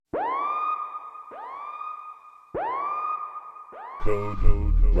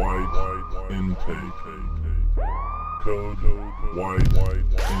Code white intake. Code white intake. Code white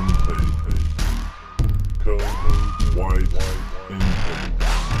intake. Code white intake.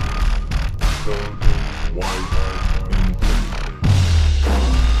 Code white intake.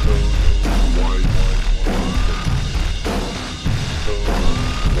 Code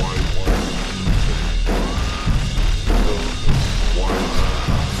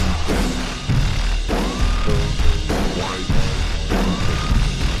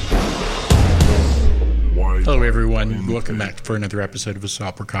Hello, everyone. Welcome back for another episode of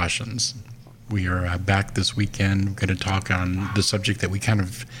Assault Precautions. We are back this weekend. We're going to talk on the subject that we kind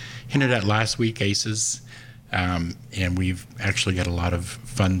of hinted at last week, ACEs. And we've actually got a lot of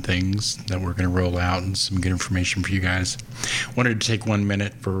fun things that we're going to roll out and some good information for you guys. Wanted to take 1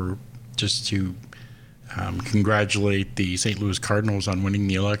 minute just to congratulate the St. Louis Cardinals on winning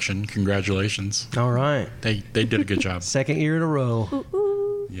the election. Congratulations. All right. They did a good job. Second year in a row.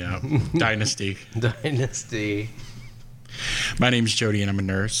 Yeah. Dynasty. Dynasty. My name's Jody, and I'm a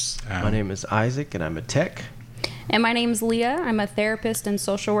nurse. My name is Isaac, and I'm a tech. And my name's Leah. I'm a therapist and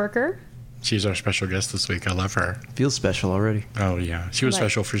social worker. She's our special guest this week. I love her. Feels special already. Oh, yeah. She was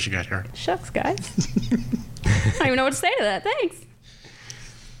special before she got here. Shucks, guys. I don't even know what to say to that. Thanks.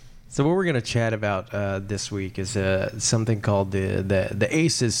 So what we're going to chat about this week is something called the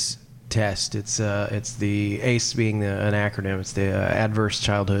ACEs test. It's the ACE being an acronym. It's the Adverse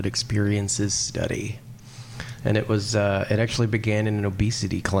Childhood Experiences Study. And it actually began in an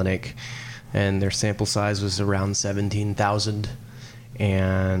obesity clinic, and their sample size was around 17,000.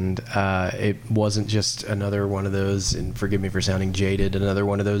 And it wasn't just another one of those, and forgive me for sounding jaded, another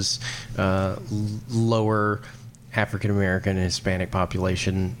one of those lower African American and Hispanic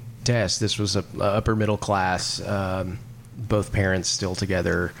population tests. This was a upper middle class, both parents still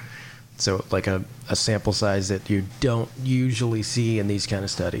together. So like a sample size that you don't usually see in these kind of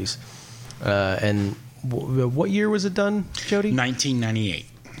studies. And what year was it done, Jody? 1998.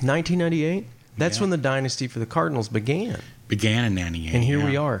 1998? That's Yeah. when the dynasty for the Cardinals began. Began in 98. And here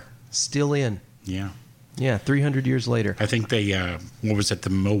we are, still in. Yeah. Yeah, 300 years later. I think they, what was it, the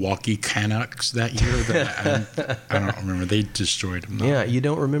Milwaukee Canucks that year? I don't remember. They destroyed them, though. Yeah, you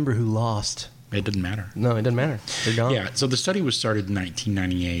don't remember who lost. It didn't matter. No, it doesn't matter. They're gone. Yeah, so the study was started in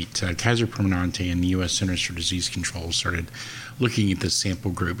 1998. Kaiser Permanente and the U.S. Centers for Disease Control started looking at this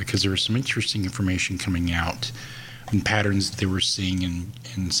sample group because there was some interesting information coming out and patterns that they were seeing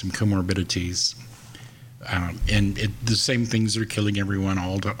in some comorbidities. And the same things are killing everyone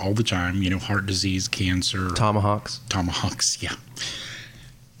all the time. You know, heart disease, cancer. Tomahawks, yeah.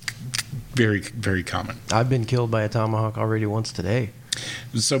 Very, very common. I've been killed by a tomahawk already once today.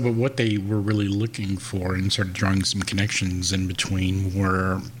 So, but what they were really looking for and started drawing some connections in between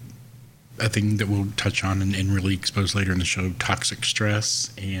were a thing that we'll touch on and really expose later in the show, toxic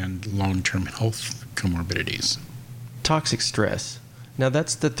stress and long-term health comorbidities. Toxic stress. Now,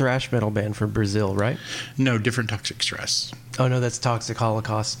 that's the thrash metal band from Brazil, right? No, different toxic stress. Oh, no, that's Toxic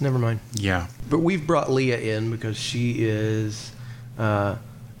Holocaust. Never mind. Yeah. But we've brought Leah in because she is an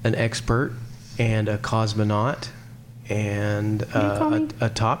expert and a cosmonaut and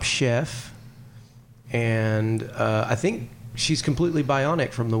a top chef. And I think she's completely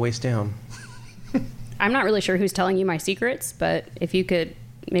bionic from the waist down. I'm not really sure who's telling you my secrets, but if you could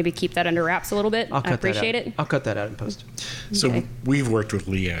maybe keep that under wraps a little bit, I appreciate it. I'll cut that out in post. So Okay. we've worked with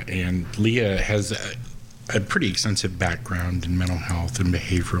Leah, and Leah has a pretty extensive background in mental health and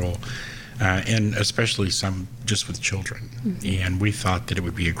behavioral, and especially some just with children. Mm-hmm. And we thought that it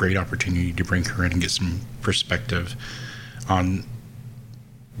would be a great opportunity to bring her in and get some perspective on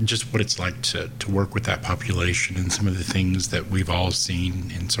just what it's like to work with that population and some of the things that we've all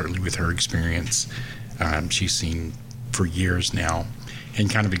seen, and certainly with her experience, she's seen for years now, and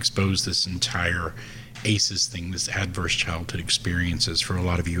kind of expose this entire ACEs thing, this adverse childhood experiences, for a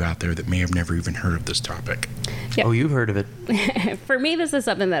lot of you out there that may have never even heard of this topic. Yeah. Oh, you've heard of it. For me, this is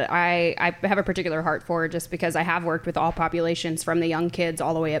something that I have a particular heart for, just because I have worked with all populations from the young kids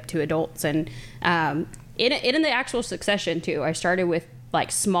all the way up to adults. And in the actual succession, too, I started with like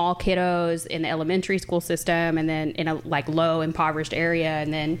small kiddos in the elementary school system, and then in a like low impoverished area,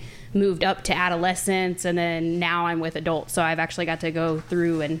 and then moved up to adolescents, and then now I'm with adults. So I've actually got to go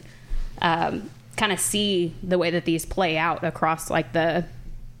through and kind of see the way that these play out across like the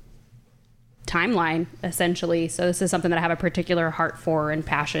timeline, essentially. So this is something that I have a particular heart for and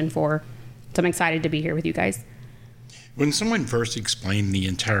passion for. So I'm excited to be here with you guys. When someone first explained the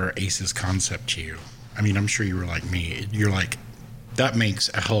entire ACEs concept to you, I mean, I'm sure you were like me. You're like, that makes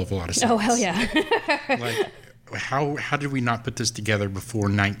a hell of a lot of sense. Oh, hell yeah. Like, how did we not put this together before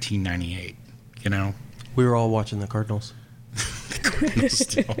 1998? You know? We were all watching the Cardinals. The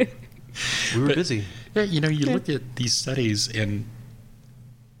Still. We were busy. Yeah, you look at these studies, and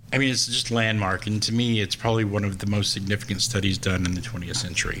I mean, it's just landmark. And to me, it's probably one of the most significant studies done in the 20th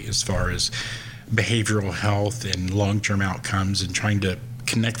century as far as behavioral health and long-term outcomes, and trying to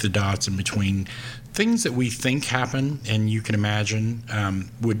connect the dots in between things that we think happen and you can imagine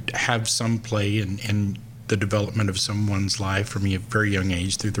would have some play in the development of someone's life from a very young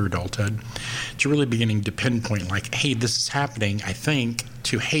age through their adulthood, to really beginning to pinpoint, like, hey, this is happening, I think,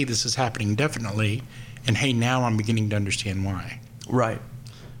 to, hey, this is happening definitely, and hey, now I'm beginning to understand why. Right.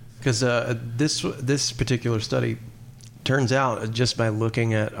 Because this particular study turns out, just by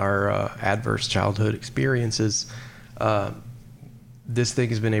looking at our adverse childhood experiences, this thing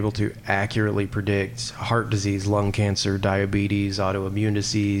has been able to accurately predict heart disease, lung cancer, diabetes, autoimmune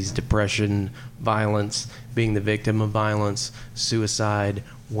disease, depression, violence, being the victim of violence, suicide,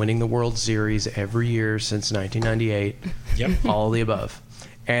 winning the World Series every year since 1998. Yep. All the above.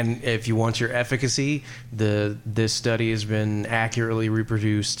 And if you want your efficacy, this study has been accurately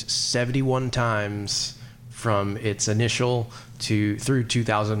reproduced 71 times from its initial through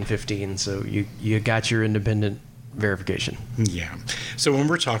 2015. So you got your independent verification. Yeah. So when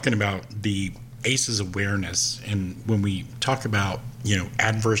we're talking about the ACEs awareness, and when we talk about,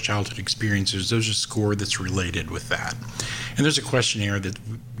 adverse childhood experiences, there's a score that's related with that. And there's a questionnaire that,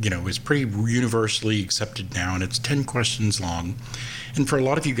 is pretty universally accepted now, and it's 10 questions long. And for a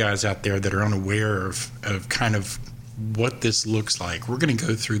lot of you guys out there that are unaware of kind of what this looks like, we're going to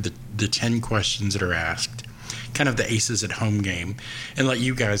go through the 10 questions that are asked, kind of the ACEs at home game, and let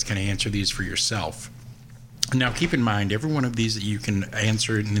you guys kind of answer these for yourself. Now, keep in mind, every one of these that you can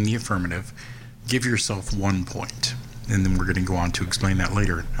answer in the affirmative, give yourself 1 point. And then we're going to go on to explain that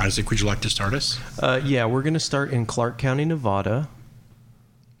later. Isaac, would you like to start us? Yeah, we're going to start in Clark County, Nevada.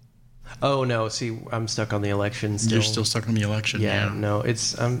 Oh, no, see, I'm stuck on the election still. You're still stuck on the election? Yeah, no,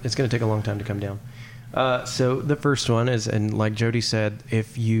 it's going to take a long time to come down. So the first one is, and like Jody said,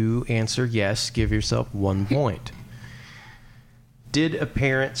 if you answer yes, give yourself 1 point. Did a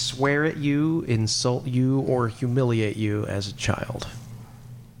parent swear at you, insult you, or humiliate you as a child?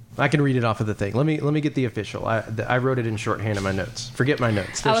 I can read it off of the thing. Let me get the official. I wrote it in shorthand in my notes. Forget my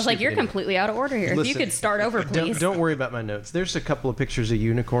notes. I was like, you're completely out of order here. If you could start over, please. Don't worry about my notes. There's a couple of pictures of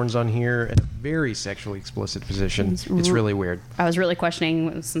unicorns on here in a very sexually explicit position. It's really weird. I was really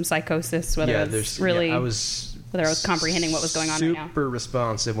questioning some psychosis, whether I was comprehending what was going on right now. Super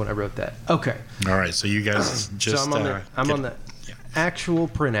responsive when I wrote that. Okay. All right, so you guys just... So I'm on the actual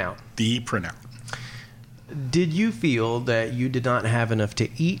printout. The printout. Did you feel that you did not have enough to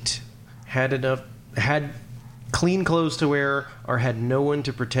eat, had clean clothes to wear, or had no one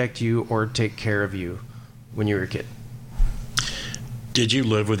to protect you or take care of you when you were a kid? Did you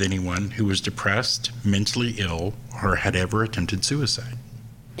live with anyone who was depressed, mentally ill, or had ever attempted suicide?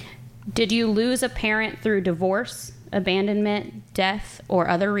 Did you lose a parent through divorce, abandonment, death, or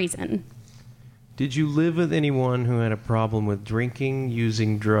other reason? Did you live with anyone who had a problem with drinking,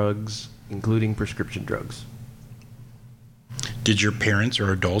 using drugs, including prescription drugs? Did your parents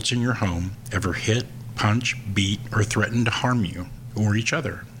or adults in your home ever hit, punch, beat, or threaten to harm you or each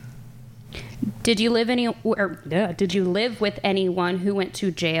other? Did you live with anyone who went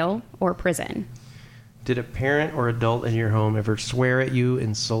to jail or prison? Did a parent or adult in your home ever swear at you,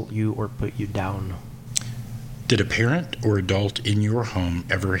 insult you, or put you down? Did a parent or adult in your home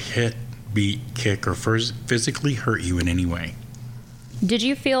ever hit, beat, kick, or physically hurt you in any way? Did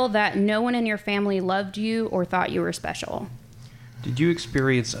you feel that no one in your family loved you or thought you were special? Did you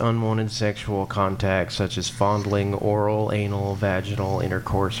experience unwanted sexual contact such as fondling, oral, anal, vaginal,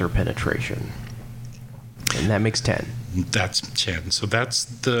 intercourse, or penetration? And that makes 10. That's 10. So that's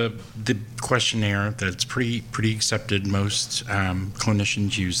the questionnaire that's pretty accepted. Most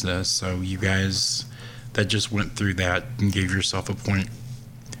clinicians use this. So you guys that just went through that and gave yourself a point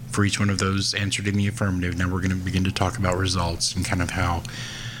for each one of those answered in the affirmative. Now we're going to begin to talk about results and kind of how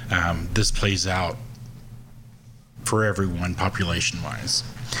this plays out for everyone population-wise.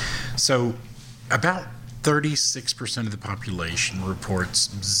 So about 36% of the population reports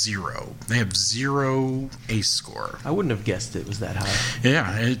 0. They have 0 ACE score. I wouldn't have guessed it was that high.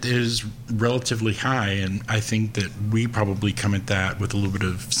 Yeah, it is relatively high, and I think that we probably come at that with a little bit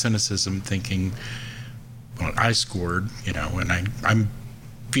of cynicism, thinking, well, I scored, and I'm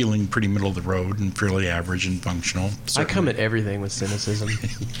feeling pretty middle of the road and fairly average and functional. Certainly. I come at everything with cynicism.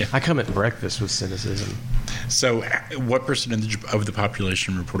 Yeah. I come at breakfast with cynicism. So what percentage of the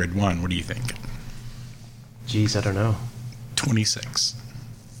population reported 1? What do you think? Geez, I don't know. 26.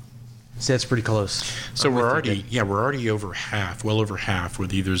 See, that's pretty close. So we're already over half, well over half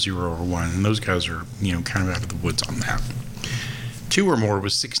with either 0 or 1. And those guys are, kind of out of the woods on that. 2 or more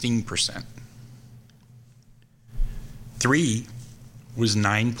was 16%. 3 was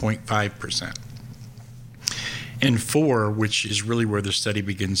 9.5%. And 4, which is really where the study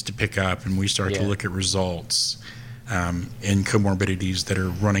begins to pick up and we start to look at results and comorbidities that are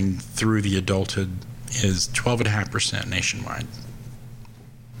running through the adulthood, is 12.5% nationwide.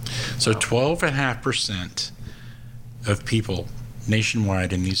 So 12.5% of people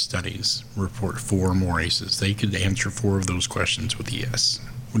nationwide in these studies report 4 or more ACEs. They could answer 4 of those questions with a yes.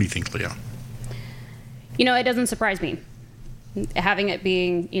 What do you think, Leah? It doesn't surprise me. Having it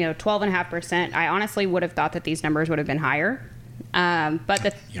being, 12.5%, I honestly would have thought that these numbers would have been higher. But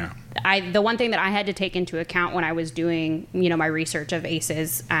the one thing that I had to take into account when I was doing, my research of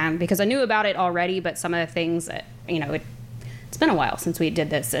ACEs, because I knew about it already, but some of the things that, it's been a while since we did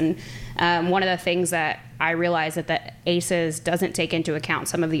this. And one of the things that I realized that the ACEs doesn't take into account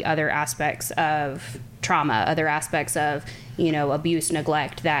some of the other aspects of trauma, other aspects of, abuse,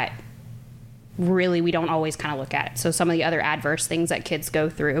 neglect that really we don't always kind of look at. So some of the other adverse things that kids go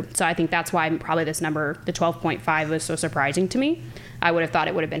through. So I think that's why probably this number, the 12.5, was so surprising to me. I would have thought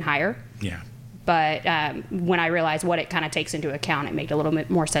it would have been higher. Yeah. But when I realized what it kind of takes into account, it made a little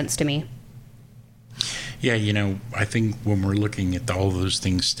bit more sense to me. Yeah, I think when we're looking at all those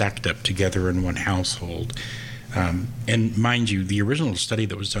things stacked up together in one household, and mind you, the original study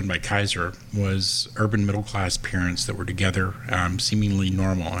that was done by Kaiser was urban middle-class parents that were together, seemingly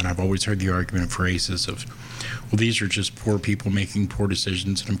normal. And I've always heard the argument for ACEs of, well, these are just poor people making poor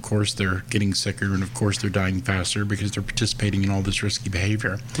decisions, and of course they're getting sicker, and of course they're dying faster because they're participating in all this risky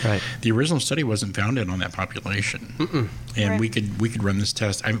behavior. Right. The original study wasn't founded on that population. And right. we could run this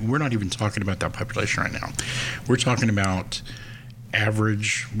test. We're not even talking about that population right now. We're talking about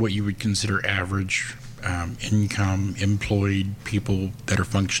average, what you would consider average income, employed people that are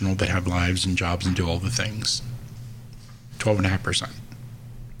functional, that have lives and jobs and do all the things. 12.5%.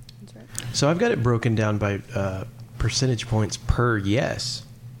 That's right. So I've got it broken down by percentage points per yes.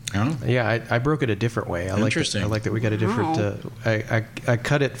 Oh, Yeah, I broke it a different way. Interesting. I like that we got a different. I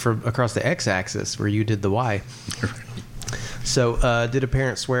cut it from across the x-axis where you did the y. So, did a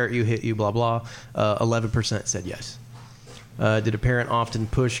parent swear at you, hit you, blah blah? 11% said yes. Did a parent often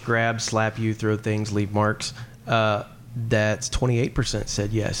push, grab, slap you, throw things, leave marks? That's 28%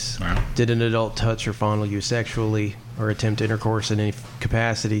 said yes. Wow. Did an adult touch or fondle you sexually or attempt intercourse in any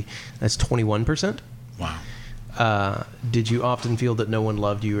capacity? That's 21%. wow. Did you often feel that no one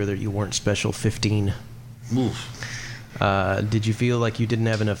loved you or that you weren't special? 15. Oof. Did you feel like you didn't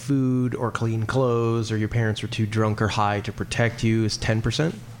have enough food or clean clothes or your parents were too drunk or high to protect you? Is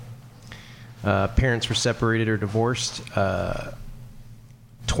 10%. Parents were separated or divorced,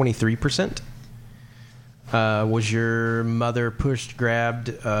 23%. Was your mother pushed,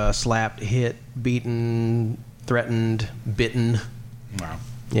 grabbed, slapped, hit, beaten, threatened, bitten? Wow.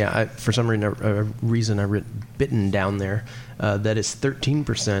 Yeah, for some reason I wrote bitten down there. That is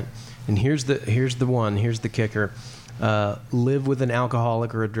 13%. And here's the kicker. Live with an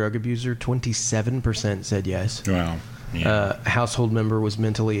alcoholic or a drug abuser, 27% said yes. Wow. Yeah. Household member was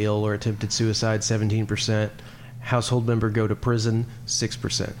mentally ill or attempted suicide, 17%. Household member go to prison,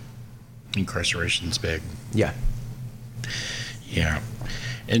 6%. Incarceration's big. Yeah. Yeah.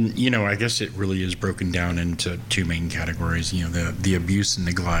 And, I guess it really is broken down into 2 main categories. The abuse and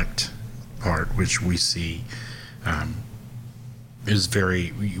neglect part, which we see is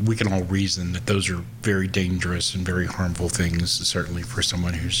we can all reason that those are very dangerous and very harmful things, certainly for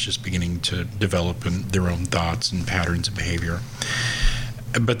someone who's just beginning to develop their own thoughts and patterns of behavior.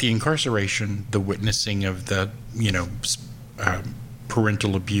 But the incarceration, the witnessing of the,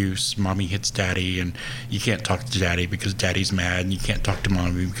 parental abuse, mommy hits daddy and you can't talk to daddy because daddy's mad, and you can't talk to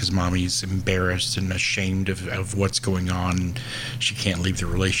mommy because mommy's embarrassed and ashamed of what's going on, and she can't leave the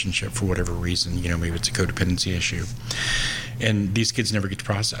relationship for whatever reason. Maybe it's a codependency issue. And these kids never get to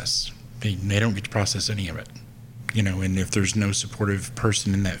process. They don't get to process any of it. And if there's no supportive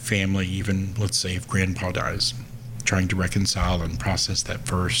person in that family, even let's say if grandpa dies, trying to reconcile and process that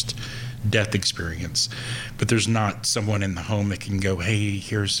first death experience, but there's not someone in the home that can go, hey,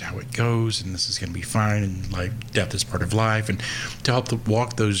 here's how it goes, and this is going to be fine, and death is part of life, and to help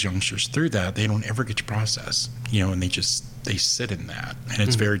walk those youngsters through that, they don't ever get to process, and they sit in that, and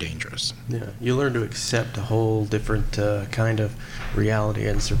it's very dangerous. Yeah, you learn to accept a whole different kind of reality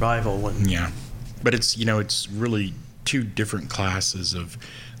and survival when. Yeah, but it's it's really 2 different classes of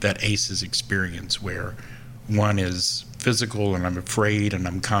that ACEs experience, where one is physical and I'm afraid and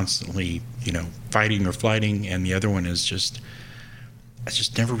I'm constantly, fighting or flighting, and the other one is I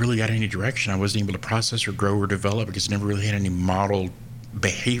just never really got any direction. I wasn't able to process or grow or develop because I never really had any model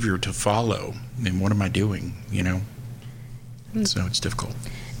behavior to follow. And what am I doing, So it's difficult.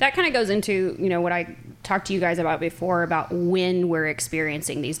 That kind of goes into, what I talked to you guys about before about when we're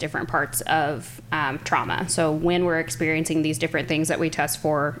experiencing these different parts of trauma. So when we're experiencing these different things that we test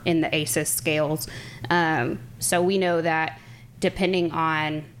for in the ACEs scales. So we know that depending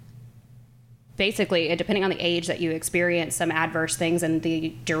on the age that you experience some adverse things and the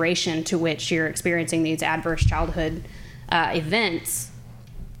duration to which you're experiencing these adverse childhood events,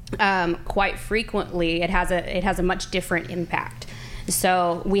 quite frequently it has a much different impact.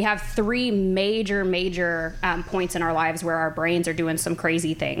 So we have three major points in our lives where our brains are doing some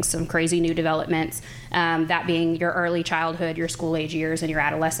crazy things, some crazy new developments, that being your early childhood, your school age years, and your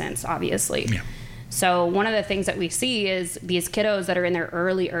adolescence, obviously. Yeah. So one of the things that we see is these kiddos that are in their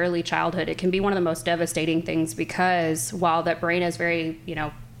early childhood, it can be one of the most devastating things because while that brain is very,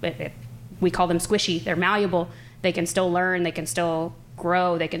 we call them squishy, they're malleable, they can still learn, they can still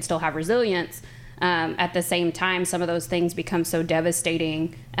grow, they can still have resilience. At the same time, some of those things become so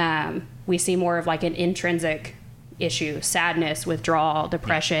devastating. We see more of like an intrinsic issue, sadness, withdrawal,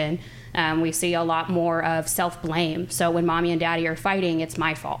 depression. We see a lot more of self-blame. So when mommy and daddy are fighting, it's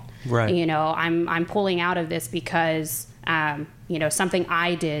my fault. Right. I'm pulling out of this because, something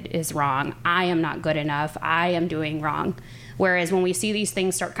I did is wrong. I am not good enough. I am doing wrong. Whereas when we see these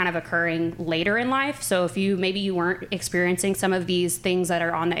things start kind of occurring later in life, so if maybe you weren't experiencing some of these things that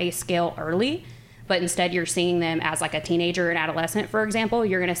are on the ACE scale early, but instead you're seeing them as like a teenager and adolescent, for example,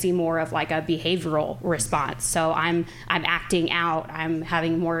 you're going to see more of like a behavioral response. So I'm acting out. I'm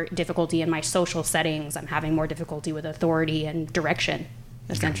having more difficulty in my social settings. I'm having more difficulty with authority and direction,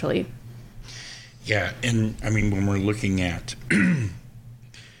 essentially. Yeah, and I mean, when we're looking at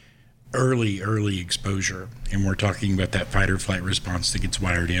early exposure, and we're talking about that fight or flight response that gets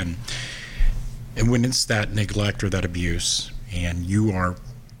wired in, and when it's that neglect or that abuse, and you are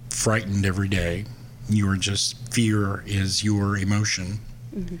frightened every day, fear is your emotion,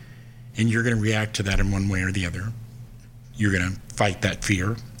 mm-hmm. and you're going to react to that in one way or the other. You're going to fight that fear,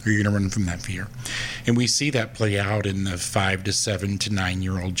 or you're going to run from that fear. And we see that play out in the 5 to 7 to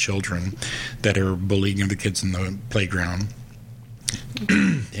 9-year-old children that are bullying other kids in the playground.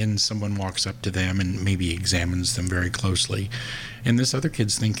 And someone walks up to them and maybe examines them very closely. And this other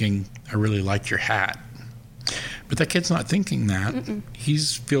kid's thinking, I really like your hat. But that kid's not thinking that. Mm-mm. He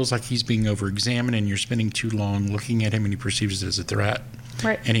feels like he's being over-examined and you're spending too long looking at him and he perceives it as a threat.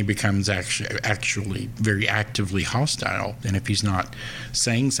 Right. And he becomes actually very actively hostile. And if he's not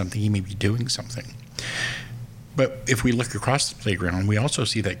saying something, he may be doing something. But if we look across the playground, we also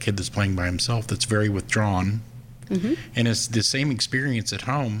see that kid that's playing by himself that's very withdrawn. Mm-hmm. And it's the same experience at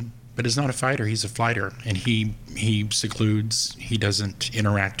home, but is not a fighter. He's a flighter. And he secludes. He doesn't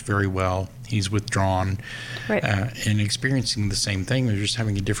interact very well. He's withdrawn. Right. And experiencing the same thing. They're just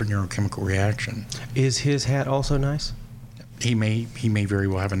having a different neurochemical reaction. Is his hat also nice? He may very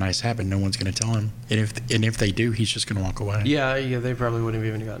well have a nice hat, but no one's going to tell him. And if they do, he's just going to walk away. Yeah, they probably wouldn't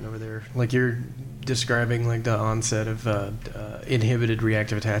have even gotten over there. Like you're describing, like the onset of inhibited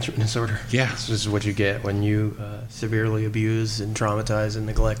reactive attachment disorder. Yeah, this is what you get when you severely abuse and traumatize and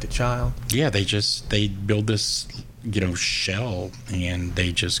neglect a child. Yeah, they build this shell, and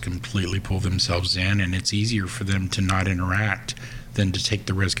they just completely pull themselves in, and it's easier for them to not interact than to take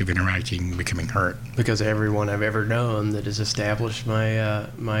the risk of interacting and becoming hurt. Because everyone I've ever known that has established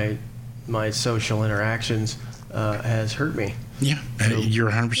my social interactions has hurt me. Yeah, you're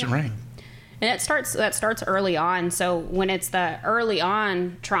 100% right. And that starts early on. So when it's the early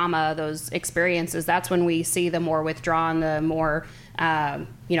on trauma, those experiences, that's when we see the more withdrawn, the more,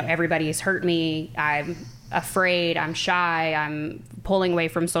 everybody's hurt me. I'm afraid, I'm shy, I'm pulling away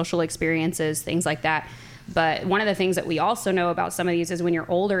from social experiences, things like that. But one of the things that we also know about some of these is when you're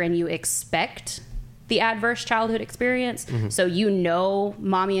older and you expect the adverse childhood experience. Mm-hmm. So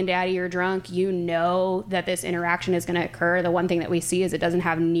mommy and daddy are drunk. That this interaction is going to occur. The one thing that we see is it doesn't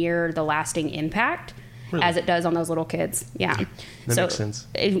have near the lasting impact as it does on those little kids. Yeah. That makes sense.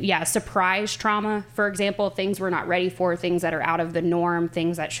 Surprise trauma, for example, things we're not ready for, things that are out of the norm,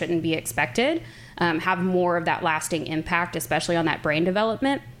 things that shouldn't be expected, have more of that lasting impact, especially on that brain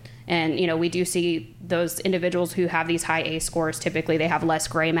development. And, we do see those individuals who have these high ACE scores, typically they have less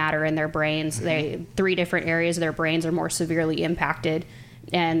gray matter in their brains. Mm-hmm. 3 different areas of their brains are more severely impacted.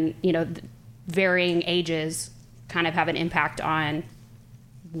 And, varying ages kind of have an impact on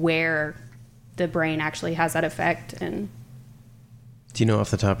where the brain actually has that effect. And do you know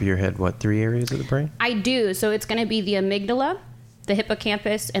off the top of your head what 3 areas of the brain? I do. So it's going to be the amygdala, the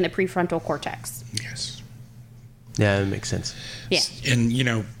hippocampus, and the prefrontal cortex. Yes. Yeah, that makes sense. Yeah. And,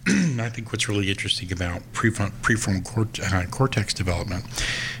 I think what's really interesting about prefrontal cortex development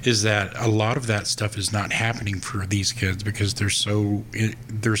is that a lot of that stuff is not happening for these kids because they're so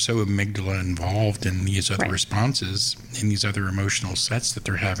amygdala involved in these other Right. responses, in these other emotional sets that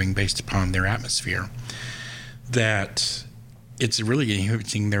they're having based upon their atmosphere, that it's really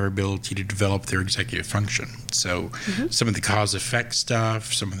inhibiting their ability to develop their executive function. So some of the cause-effect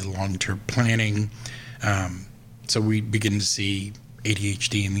stuff, some of the long-term planning. So we begin to see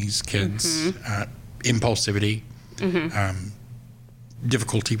ADHD in these kids, impulsivity,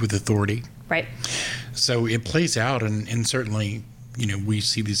 difficulty with authority. Right. So it plays out, and certainly, we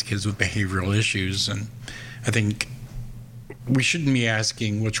see these kids with behavioral issues, and I think we shouldn't be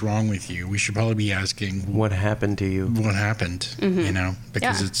asking what's wrong with you. We should probably be asking What happened to you? what happened,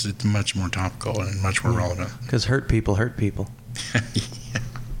 because Yeah. it's much more topical and much more relevant. Because hurt people hurt people.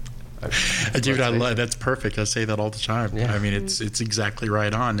 Dude, I love that's perfect. I say that all the time. Yeah. I mean, it's exactly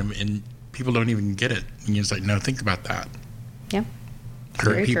right on, and people don't even get it. And you're just like, no, think about that. Yeah.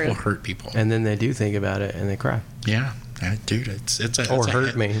 Hurt Very people, true. hurt people. And then they do think about it and they cry. Yeah, dude, it's a Or that's a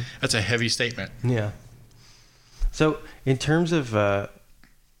hurt me. That's a heavy statement. Yeah. So, in terms of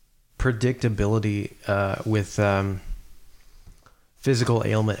predictability with physical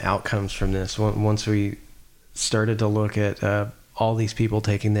ailment outcomes from this, once we started to look at all these people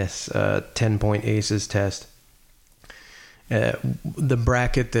taking this 10-point ACEs test, the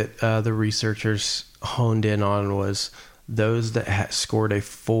bracket that the researchers honed in on was those that scored a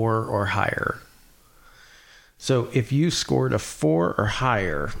 4 or higher. So if you scored a 4 or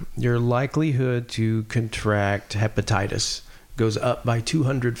higher, your likelihood to contract hepatitis goes up by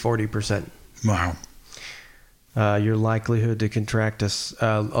 240%. Wow. Your likelihood to contract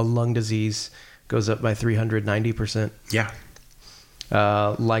a lung disease goes up by 390%. Yeah.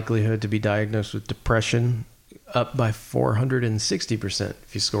 Likelihood to be diagnosed with depression up by 460%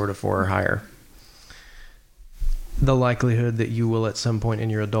 if you scored a 4 or higher. The likelihood that you will at some point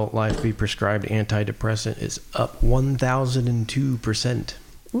in your adult life be prescribed antidepressant is up 1,002%.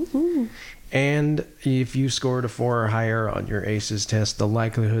 Ooh. And if you scored a 4 or higher on your ACEs test, the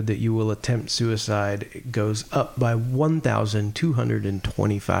likelihood that you will attempt suicide goes up by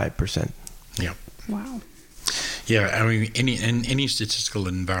 1,225%. Yep. Wow. Yeah, I mean, any statistical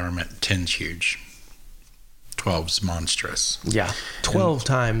environment, 10's huge. 12's monstrous. Yeah, 12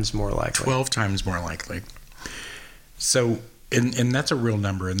 times more likely. 12 times more likely. So, and that's a real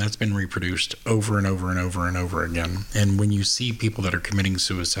number, and that's been reproduced over and over and over and over again. And when you see people that are committing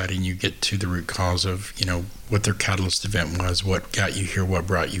suicide and you get to the root cause of, what their catalyst event was, what got you here, what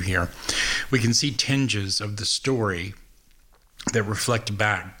brought you here, we can see tinges of the story that reflect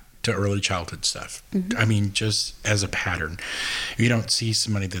back to early childhood stuff. I mean, just as a pattern. You don't see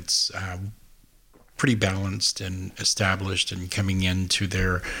somebody that's pretty balanced and established and coming into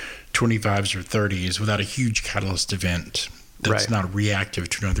their 25s or 30s without a huge catalyst event that's Right. not reactive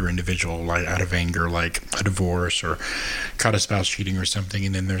to another individual, like out of anger, like a divorce or caught a spouse cheating or something,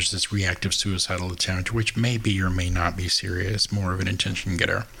 and then there's this reactive suicidal attempt, which may be or may not be serious, more of an intention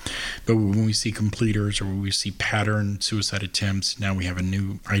getter. But when we see completers or when we see pattern suicide attempts, now we have a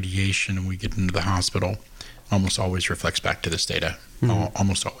new ideation and we get into the hospital, almost always reflects back to this data.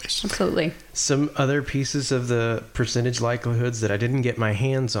 Almost always. Absolutely. Some other pieces of the percentage likelihoods that I didn't get my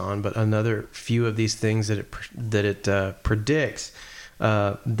hands on, but another few of these things that it predicts,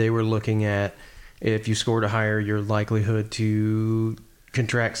 they were looking at if you scored a higher, your likelihood to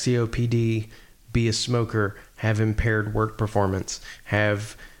contract COPD, be a smoker, have impaired work performance,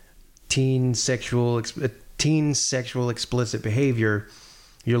 have teen sexual explicit behavior,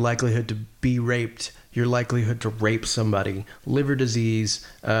 your likelihood to be raped, your likelihood to rape somebody, liver disease,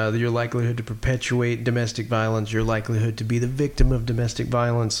 your likelihood to perpetuate domestic violence, your likelihood to be the victim of domestic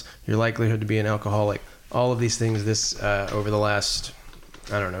violence, your likelihood to be an alcoholic. All of these things, over the last,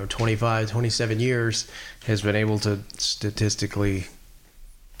 25, 27 years, has been able to statistically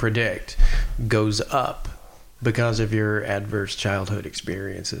predict goes up because of your adverse childhood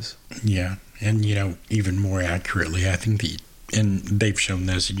experiences. Yeah. And, even more accurately, I think and they've shown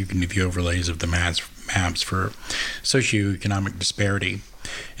this, and you can do the overlays of the maps for socioeconomic disparity.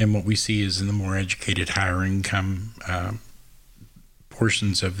 And what we see is in the more educated, higher income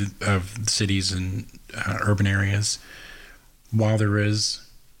portions of cities and urban areas, while there is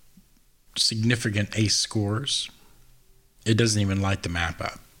significant ACE scores, it doesn't even light the map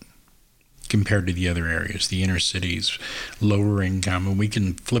up compared to the other areas, the inner cities, lower income. And we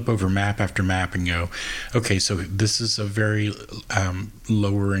can flip over map after map and go, okay, so this is a very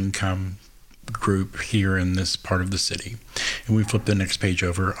lower income group here in this part of the city. And we flip the next page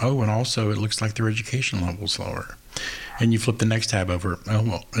over, and also it looks like their education level's lower. And you flip the next tab over. Oh,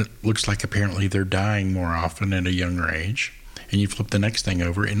 well, it looks like apparently they're dying more often at a younger age. And you flip the next thing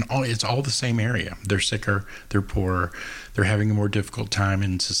over, and it's all the same area. They're sicker, they're poorer, they're having a more difficult time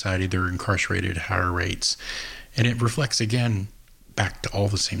in society, they're incarcerated at higher rates. And it reflects, again, back to all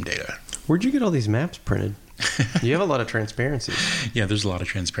the same data. Where'd you get all these maps printed? You have a lot of transparency. Yeah, there's a lot of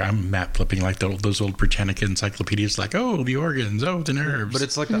transparency. I'm map flipping like those old Britannica encyclopedias, like, oh, the organs, oh, the nerves. But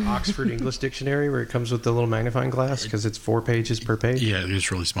it's like the Oxford English Dictionary where it comes with the little magnifying glass because it's 4 pages per page. Yeah,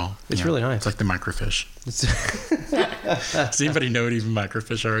 it's really small. It's really nice. It's like the microfiche. Does anybody know what even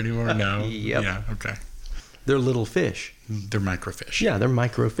microfiche are anymore? No? Yep. Yeah, okay. They're little fish. They're microfiche. Yeah, they're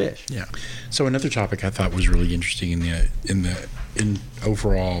microfish. Yeah. So another topic I thought was really interesting in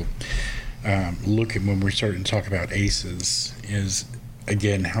overall look at when we're starting to talk about ACEs is,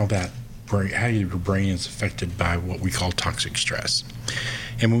 again, how your brain is affected by what we call toxic stress.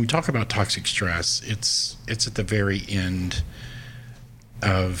 And when we talk about toxic stress, it's at the very end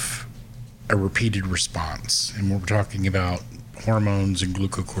of a repeated response. And we're talking about hormones and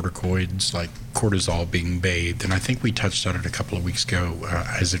glucocorticoids like cortisol being bathed. And I think we touched on it a couple of weeks ago,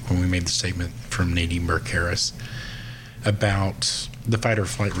 Isaac, when we made the statement from Nadine Burke-Harris about the fight or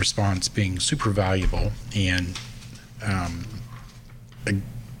flight response being super valuable and a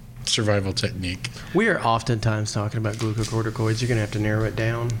survival technique. We are oftentimes talking about glucocorticoids. You're going to have to narrow it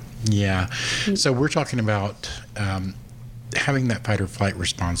down. Yeah. So we're talking about having that fight or flight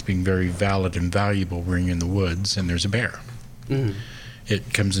response being very valid and valuable when you're in the woods and there's a bear. Mm-hmm.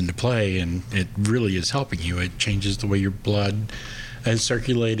 It comes into play and it really is helping you. It changes the way your blood is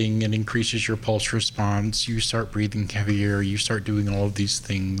circulating and increases your pulse response. You start breathing heavier. You start doing all of these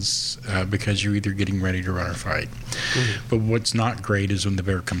things because you're either getting ready to run or fight. Mm-hmm. But what's not great is when the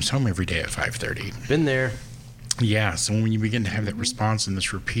bear comes home every day at 5:30. Been there. Yeah, so when you begin to have that response and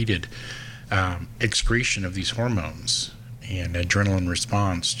this repeated excretion of these hormones and adrenaline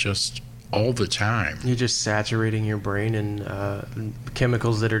response just all the time. You're just saturating your brain in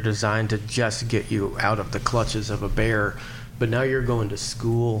chemicals that are designed to just get you out of the clutches of a bear. But now you're going to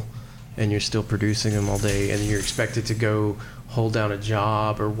school and you're still producing them all day, and you're expected to go hold down a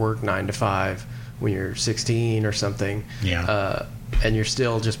job or work 9 to 5 when you're 16 or something. Yeah. And you're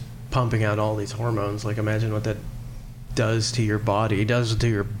still just pumping out all these hormones. Like, imagine what that does to your body. It does to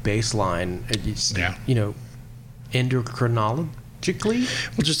your baseline. Endocrinologically.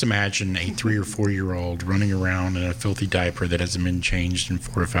 Well, just imagine a 3 or 4 year old running around in a filthy diaper that hasn't been changed in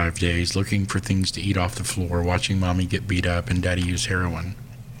 4 or 5 days, looking for things to eat off the floor, watching mommy get beat up and daddy use heroin.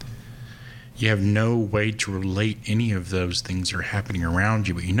 You have no way to relate any of those things are happening around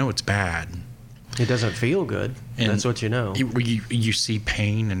you, but you know it's bad. It doesn't feel good. And that's what you know. You see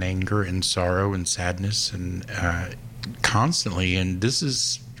pain and anger and sorrow and sadness and constantly, and this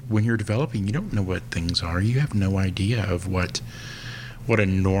is when you're developing, you don't know what things are. You have no idea of what a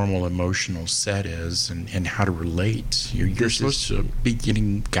normal emotional set is and how to relate. You're supposed to be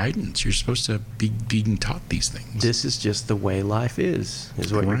getting guidance. You're supposed to be being taught these things. This is just the way life is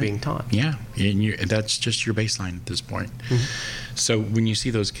what you're being taught. Yeah, and that's just your baseline at this point. Mm-hmm. So when you see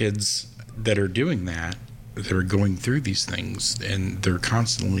those kids that are doing that are going through these things, and they're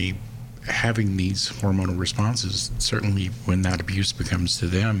constantly having these hormonal responses, certainly when that abuse becomes to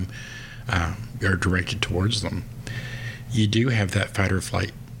them or directed towards them, you do have that fight or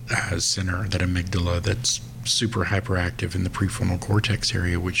flight center, that amygdala that's super hyperactive in the prefrontal cortex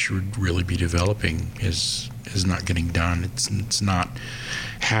area, which should really be developing, is not getting done. It's not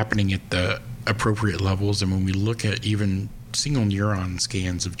happening at the appropriate levels. And when we look at even single neuron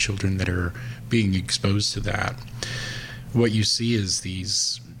scans of children that are being exposed to that, what you see is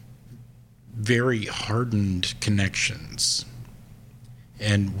these very hardened connections.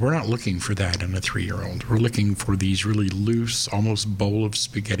 And we're not looking for that in a 3-year-old. We're looking for these really loose, almost bowl of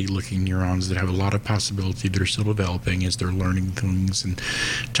spaghetti looking neurons that have a lot of possibility that are still developing as they're learning things and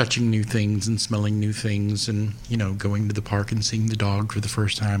touching new things and smelling new things and, going to the park and seeing the dog for the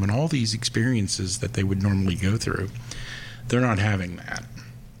first time and all these experiences that they would normally go through. They're not having that.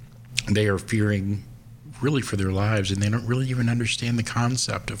 They are fearing really for their lives, and they don't really even understand the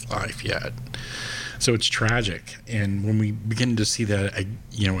concept of life yet. So it's tragic. And when we begin to see that,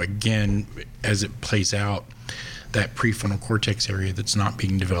 again, as it plays out, that prefrontal cortex area that's not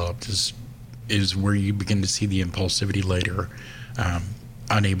being developed is where you begin to see the impulsivity later,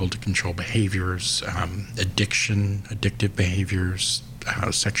 unable to control behaviors, addictive behaviors,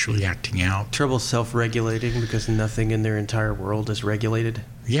 sexually acting out. Trouble self-regulating because nothing in their entire world is regulated.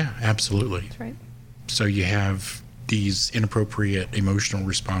 Yeah, absolutely. That's right. So you have these inappropriate emotional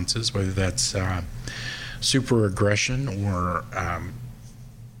responses, whether that's super aggression or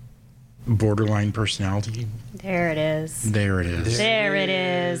borderline personality. There it is. There it is. There it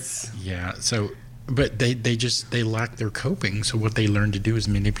is. Yeah. So, but they lack their coping. So what they learn to do is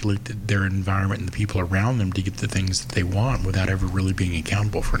manipulate their environment and the people around them to get the things that they want without ever really being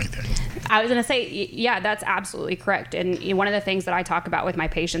accountable for anything. I was going to say, yeah, that's absolutely correct. And one of the things that I talk about with my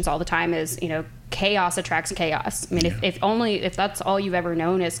patients all the time is, chaos attracts chaos. I mean, if that's all you've ever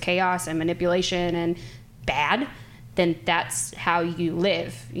known is chaos and manipulation and bad, then that's how you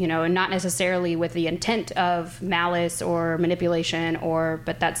live, and not necessarily with the intent of malice or manipulation,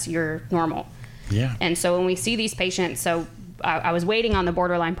 but that's your normal. Yeah. And so when we see these patients, so I was waiting on the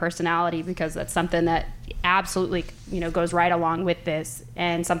borderline personality because that's something that absolutely, goes right along with this,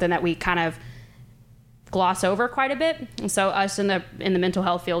 and something that we kind of gloss over quite a bit. And so us in the mental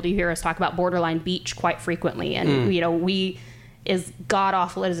health field, you hear us talk about borderline beach quite frequently. And, we, as god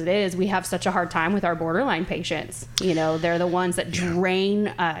awful as it is, we have such a hard time with our borderline patients. They're the ones that drain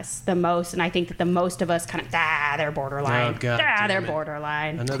us the most. And I think that the most of us kind of, they're borderline. Oh, God They're damn it.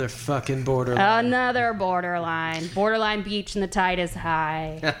 borderline. Another fucking borderline. Another borderline. Borderline beach and the tide is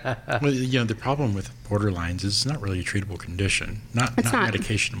high. Well, the problem with borderlines is it's not really a treatable condition, not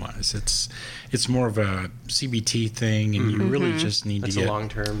medication-wise. It's more of a CBT thing, and you really just need That's to get a long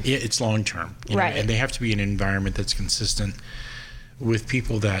term. Yeah, it's long term, Right. And they have to be in an environment that's consistent with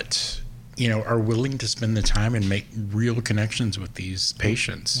people that are willing to spend the time and make real connections with these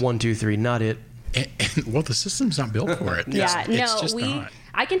patients. 1, 2, 3, not it. And, well, the system's not built for it. Yeah, it's just not.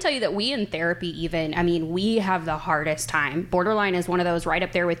 I can tell you that we in therapy we have the hardest time. Borderline is one of those right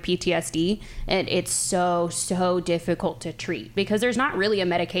up there with PTSD, and it's so difficult to treat because there's not really a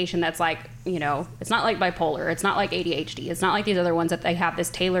medication that's like, it's not like bipolar, it's not like ADHD, it's not like these other ones that they have this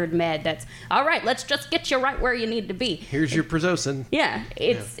tailored med that's, all right, let's just get you right where you need to be. Here's your Prozosyn. Yeah,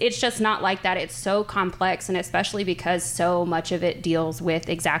 it's just not like that. It's so complex, and especially because so much of it deals with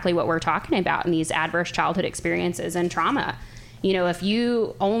exactly what we're talking about in these adverse childhood experiences and trauma. If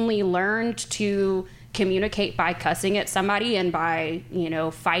you only learned to communicate by cussing at somebody and by,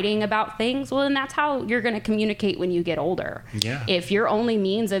 fighting about things, well, then that's how you're going to communicate when you get older. Yeah. If your only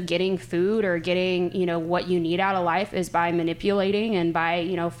means of getting food or getting, what you need out of life is by manipulating and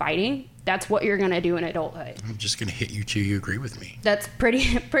by, fighting, that's what you're going to do in adulthood. I'm just going to hit you till you agree with me. That's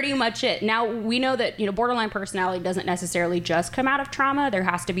pretty much it. Now, we know that, borderline personality doesn't necessarily just come out of trauma. There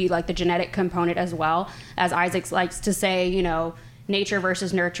has to be like the genetic component as well. As Isaac likes to say, nature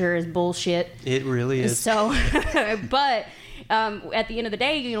versus nurture is bullshit. It really is. So, but at the end of the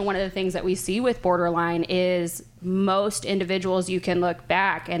day, one of the things that we see with borderline is most individuals, you can look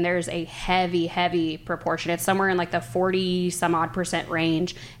back and there's a heavy proportion. It's somewhere in like the 40 some odd %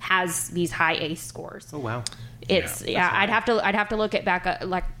 range has these high ACE scores. Oh, wow. It's I'd have to look it back up,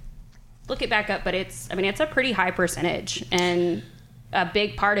 but it's a pretty high percentage, and a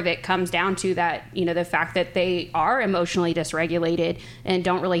big part of it comes down to that, the fact that they are emotionally dysregulated and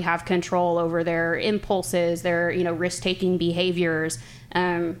don't really have control over their impulses, their, risk-taking behaviors.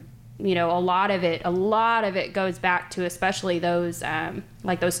 A lot of it goes back to especially those,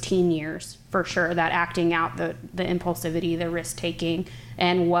 like those teen years, for sure, that acting out, the impulsivity, the risk-taking,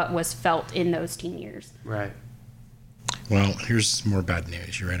 and what was felt in those teen years. Right. Well, here's more bad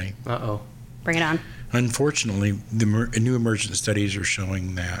news. You ready? Uh-oh. Bring it on. Unfortunately, the new emergent studies are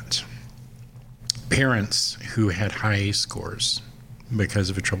showing that parents who had high ACE scores because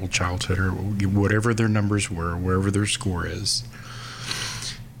of a troubled childhood or whatever their numbers were, wherever their score is,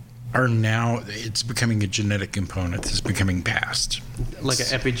 are now, it's becoming a genetic component that's becoming passed. Like an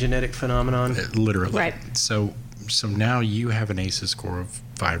epigenetic phenomenon? Literally. Right. So now you have an ACE score of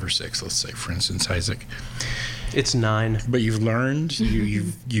 5 or 6, let's say, for instance, Isaac. It's 9. But you've learned,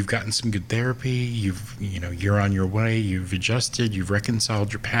 you've gotten some good therapy, you're on your way, you've adjusted, you've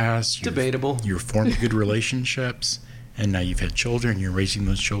reconciled your past. Debatable. You've formed good relationships, and now you've had children, you're raising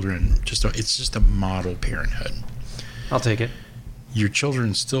those children. It's just a model parenthood. I'll take it. Your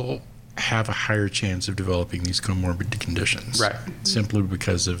children still have a higher chance of developing these comorbid conditions. Right. Simply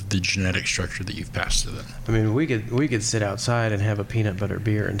because of the genetic structure that you've passed to them. I mean, we could sit outside and have a peanut butter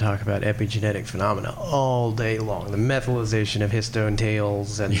beer and talk about epigenetic phenomena all day long. The methylization of histone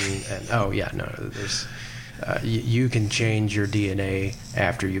tails and there's you can change your DNA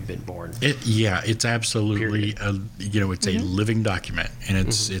after you've been born. It's absolutely it's a living document, and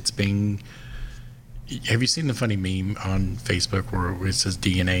it's being. Have you seen the funny meme on Facebook where it says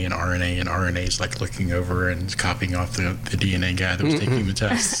DNA and RNA is like looking over and copying off the DNA guy that was taking the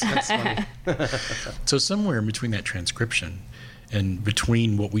tests? That's funny. So somewhere in between that transcription and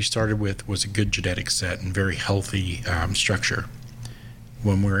between what we started with was a good genetic set and very healthy structure,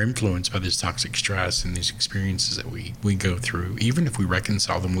 when we're influenced by this toxic stress and these experiences that we go through, even if we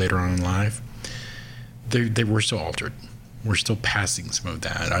reconcile them later on in life, we're still altered. We're still passing some of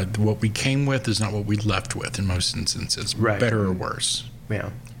that. What we came with is not what we left with in most instances, Right. better or worse.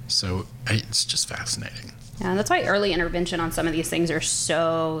 Yeah. So it's just fascinating. Yeah, that's why early intervention on some of these things are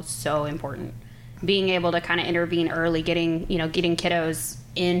so important. Being able to kind of intervene early, getting kiddos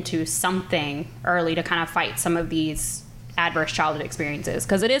into something early to kind of fight some of these adverse childhood experiences,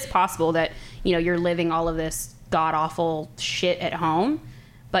 because it is possible that you're living all of this god awful shit at home,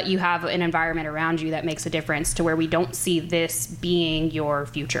 but you have an environment around you that makes a difference to where we don't see this being your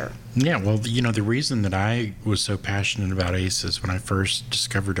future. Yeah, well, the reason that I was so passionate about ACEs when I first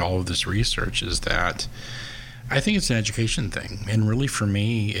discovered all of this research is that I think it's an education thing. And really, for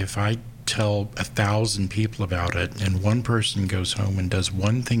me, if I tell 1,000 people about it and one person goes home and does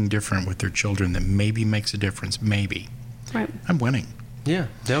one thing different with their children that maybe makes a difference, maybe, Right. I'm winning. Yeah.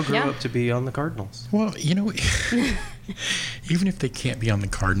 They'll grow Yeah. up to be on the Cardinals. Well, even if they can't be on the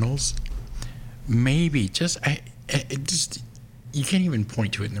Cardinals, maybe just you can't even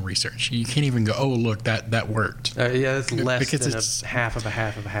point to it in the research. You can't even go, oh, look, that worked. Yeah, it's less Because than it's- a half of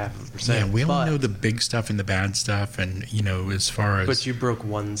a percent. Yeah, we only but, know the big stuff and the bad stuff, and as far as But you broke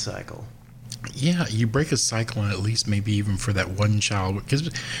one cycle. yeah, you break a cycle, and at least maybe even for that one child. Because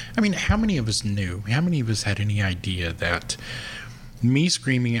I mean, how many of us knew? How many of us had any idea that me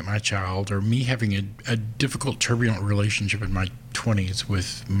screaming at my child, or me having a difficult, turbulent relationship in my 20s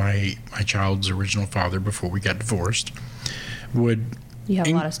with my child's original father before we got divorced would You have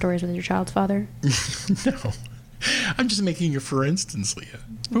a lot of stories with your child's father. no. I'm just making it for instance, Leah.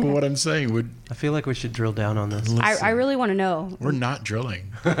 But what I'm saying would I feel like we should drill down on this. I really want to know. we're not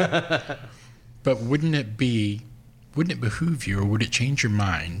drilling. But wouldn't it behoove you, or would it change your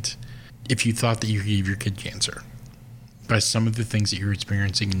mind if you thought that you gave your kid cancer by some of the things that you're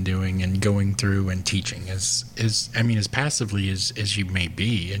experiencing and doing and going through and teaching as passively as you may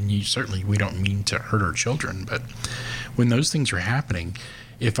be, and we don't mean to hurt our children, but when those things are happening,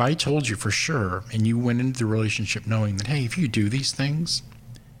 if I told you for sure and you went into the relationship knowing that, hey, if you do these things,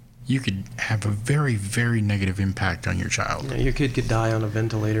 you could have a very, very negative impact on your child. Yeah, your kid could die on a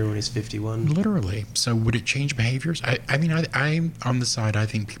ventilator when he's 51. Literally. So would it change behaviors? I'm on the side, I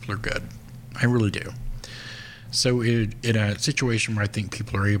think people are good. I really do. So in a situation where I think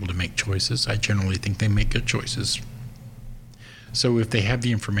people are able to make choices, I generally think they make good choices. So if they have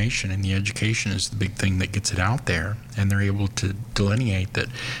the information, and the education is the big thing that gets it out there, and they're able to delineate that,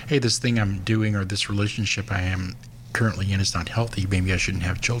 hey, this thing I'm doing or this relationship I am currently in is not healthy, maybe I shouldn't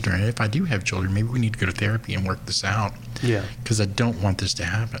have children. And if I do have children, maybe we need to go to therapy and work this out. Yeah. Because I don't want this to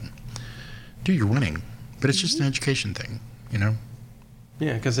happen. Dude, you're winning. But it's just an education thing,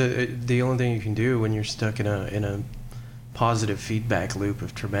 Yeah, because the only thing you can do when you're stuck in a positive feedback loop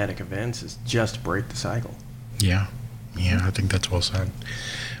of traumatic events is just break the cycle. Yeah, I think that's well said.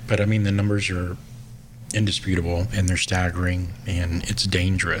 But I mean, the numbers are indisputable, and they're staggering, and it's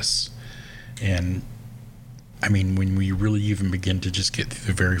dangerous. And I mean, when we really even begin to just get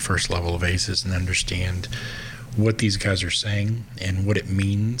through the very first level of ACEs and understand what these guys are saying and what it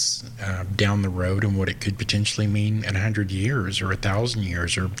means down the road, and what it could potentially mean in 100 years or 1,000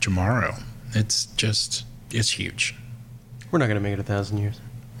 years or tomorrow, it's huge. We're not going to make it 1,000 years.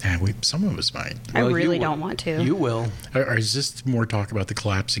 And some of us might. I Well, really you don't want to. You will. Or is this more talk about the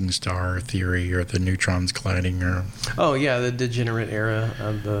collapsing star theory or the neutrons colliding? Or Oh yeah, the degenerate era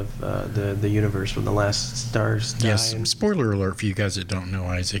of the universe when the last stars die. yes, and- spoiler alert for you guys that don't know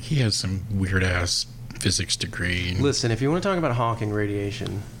Isaac. He has some weird ass physics degree. Listen, if you want to talk about Hawking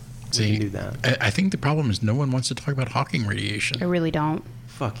radiation, we See, can do that. I think the problem is no one wants to talk about Hawking I radiation. really don't.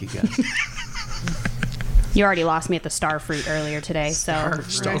 Fuck you guys. You already lost me at the star fruit earlier today, so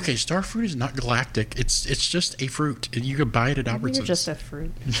Okay, star fruit is not galactic. It's just a fruit. You could buy it at Albertsons. you're just a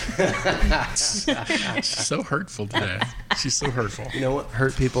fruit. She's so hurtful today. She's so hurtful. You know what?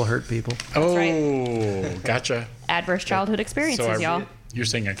 Hurt people hurt people. Oh, right. Gotcha. Adverse childhood experiences, y'all. You're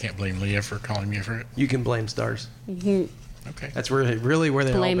saying I can't blame Leah for calling me a fruit? You can blame stars. Okay. That's really where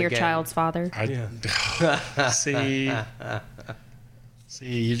they all Blame your began. child's father. See,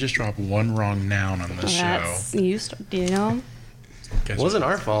 you just dropped one wrong noun on this show. That's Guess It wasn't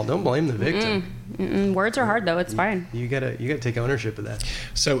our fault. Don't blame the victim. Words are hard though. It's fine. You gotta take ownership of that.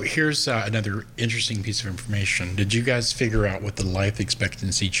 So here's another interesting piece of information. Did you guys figure out what the life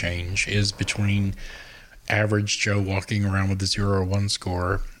expectancy change is between average Joe walking around with a 0 or 1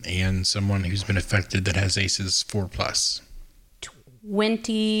 score and someone who's been affected that has ACEs 4+?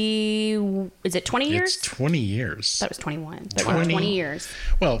 20? Is it 20 years? It's 20 years. That was 21. But 20. 20 years.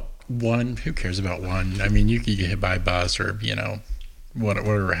 Well, 1, who cares about 1? I mean, you could get hit by a bus or,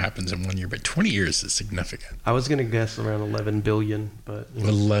 whatever happens in 1 year, but 20 years is significant. I was going to guess around 11 billion, but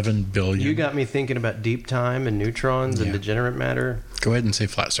 11 billion. you got me thinking about deep time and neutrons and Yeah. degenerate matter Go ahead and say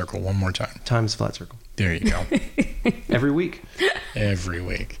flat circle one more time. times flat circle. There you go. Every week. Every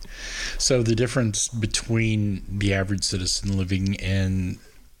week. So the difference between the average citizen living in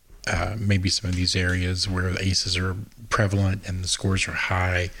maybe some of these areas where the ACEs are prevalent and the scores are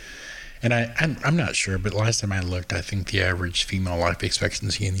high, and I'm not sure, but last time I looked, I think the average female life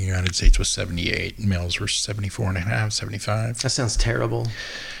expectancy in the United States was 78. Males were 74 and a half, 75. That sounds terrible.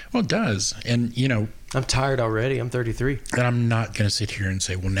 Well, it does. And, I'm tired already. I'm 33. and I'm not going to sit here and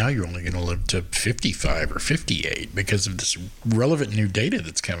say, well, now you're only going to live to 55 or 58 because of this relevant new data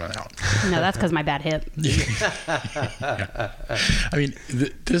that's coming out. No, that's because my bad hip. I mean,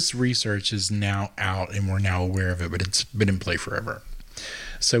 this research is now out and we're now aware of it, but it's been in play forever.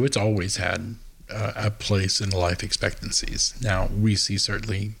 So it's always had a place in the life expectancies. Now, we see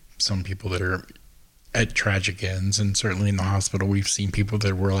certainly some people that are at tragic ends, and certainly in the hospital, we've seen people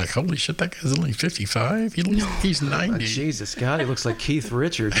that were like, holy shit, that guy's only 55? He looks like he's 90. Jesus, God, he looks like Keith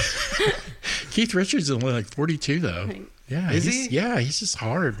Richards. Keith Richards is only like 42, though. Yeah, Is he? Yeah, he's just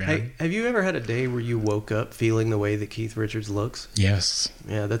hard, man. Hey, have you ever had a day where you woke up feeling the way that Keith Richards looks? Yes.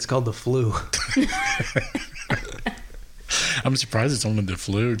 Yeah, that's called the flu. I'm surprised it's only the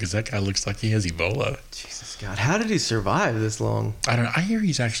flu because that guy looks like he has Ebola. Jesus, God, how did he survive this long? I don't know. I hear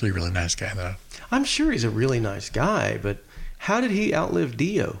he's actually a really nice guy, though. I'm sure he's a really nice guy, but how did he outlive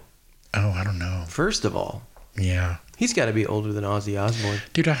Dio? Oh, I don't know. First of all, Yeah. he's got to be older than Ozzy Osbourne.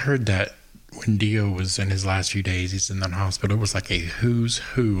 Dude, I heard that when Dio was in his last few days, he's in the hospital. It was like a who's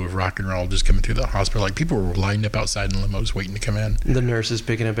who of rock and roll just coming through the hospital. Like people were lined up outside in limos waiting to come in. The nurses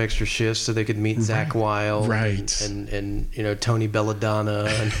picking up extra shifts so they could meet Zach Wilde, Right. And Tony Belladonna.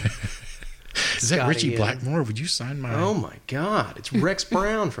 And Is that Scotty Richie and- Blackmore? Would you sign my... oh my God, it's Rex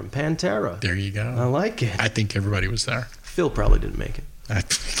Brown from Pantera. There you go. I like it. I think everybody was there. Phil probably didn't make it.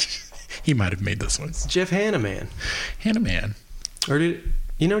 He might have made this one. Jeff Hanneman, Hannah Man. or did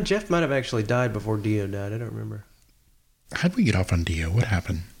Jeff might have actually died before Dio died. I don't remember. How'd we get off on Dio? What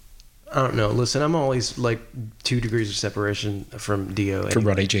happened? I don't know. Listen, I'm always like 2 degrees of separation from Dio. For anyway.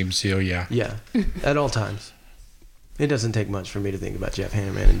 Rodney James Dio, yeah. Yeah, at all times. It doesn't take much for me to think about Jeff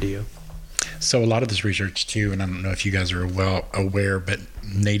Hanneman and Dio. So a lot of this research too, and I don't know if you guys are well aware, but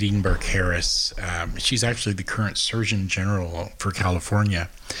Nadine Burke Harris, she's actually the current Surgeon General for California,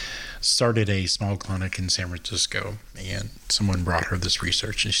 started a small clinic in San Francisco, and someone brought her this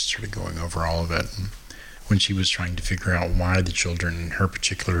research, and she started going over all of it. And when she was trying to figure out why the children in her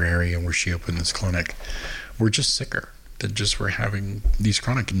particular area where she opened this clinic were just sicker, that just were having these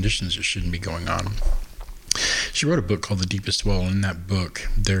chronic conditions that shouldn't be going on. She wrote a book called The Deepest Well. In that book,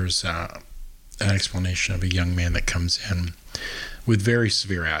 there's an explanation of a young man that comes in with very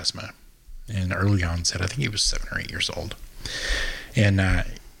severe asthma and early onset. I think he was 7 or 8 years old. And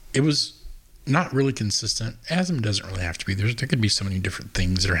it was not really consistent. Asthma doesn't really have to be. There could be so many different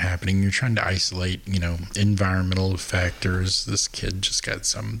things that are happening. You're trying to isolate, environmental factors. This kid just got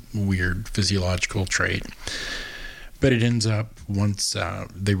some weird physiological trait. But it ends up, once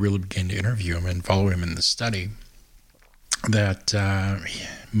they really began to interview him and follow him in the study, that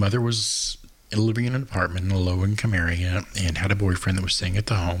mother was living in an apartment in a low-income area and had a boyfriend that was staying at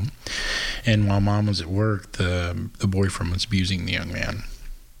the home. And while mom was at work, the boyfriend was abusing the young man.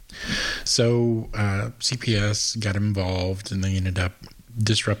 So CPS got involved, and they ended up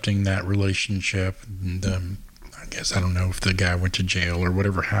disrupting that relationship. And I don't know if the guy went to jail or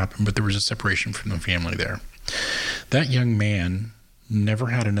whatever happened, but there was a separation from the family there. That young man never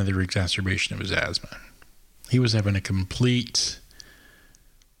had another exacerbation of his asthma. He was having a complete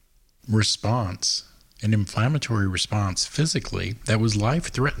response, an inflammatory response physically that was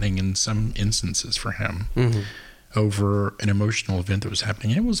life-threatening in some instances for him over an emotional event that was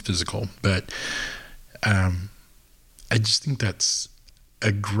happening. It was physical, but I just think that's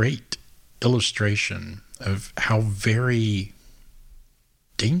a great illustration of how very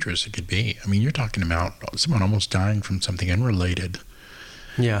dangerous it could be. I mean, you're talking about someone almost dying from something unrelated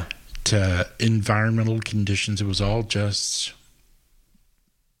Yeah. to environmental conditions. It was all just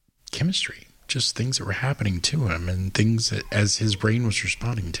chemistry, just things that were happening to him and things that, as his brain was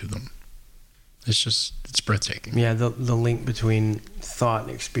responding to them. It's breathtaking. Yeah, the link between thought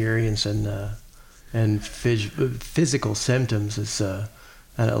and experience and physical symptoms is I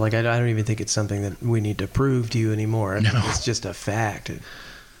don't even think it's something that we need to prove to you anymore. No. It's just a fact.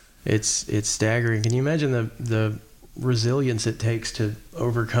 It's staggering. Can you imagine the resilience it takes to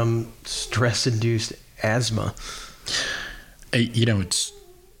overcome stress-induced asthma? It's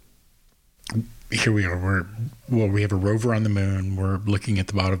here we are. We have a rover on the moon. We're looking at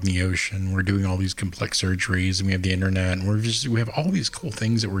the bottom of the ocean. We're doing all these complex surgeries, and we have the internet, and we have all these cool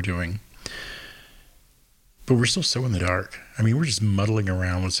things that we're doing. But we're still so in the dark. I mean, we're just muddling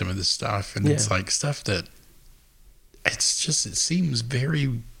around with some of this stuff, and it's like stuff that it seems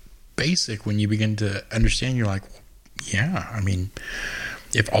very basic when you begin to understand. You're like, yeah, I mean,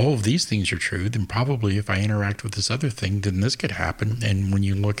 if all of these things are true, then probably if I interact with this other thing, then this could happen. And when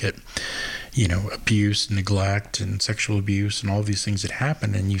you look at, abuse, neglect, and sexual abuse, and all these things that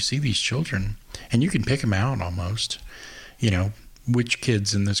happen, and you see these children, and you can pick them out almost, which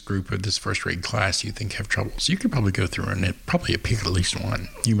kids in this group of this first grade class you think have trouble. So you could probably go through and probably pick at least one.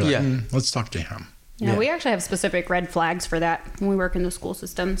 You'd be like, let's talk to him. Yeah, we actually have specific red flags for that when we work in the school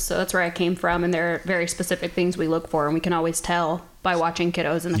system. So that's where I came from, and there are very specific things we look for, and we can always tell by watching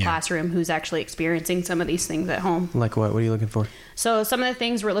kiddos in the classroom who's actually experiencing some of these things at home. Like what? What are you looking for? So some of the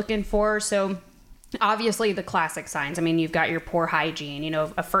things we're looking for, so obviously the classic signs. I mean, you've got your poor hygiene.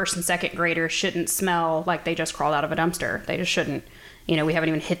 A first and second grader shouldn't smell like they just crawled out of a dumpster. They just shouldn't. We haven't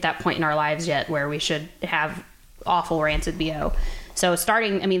even hit that point in our lives yet where we should have awful rancid BO. So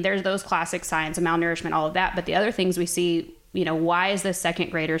there's those classic signs of malnourishment, all of that. But the other things we see, why is this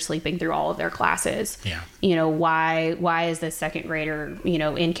second grader sleeping through all of their classes? Yeah. Why is this second grader,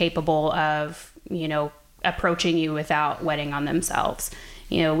 incapable of, approaching you without wetting on themselves?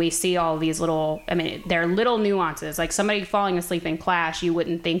 We see all these they're little nuances. Like somebody falling asleep in class, you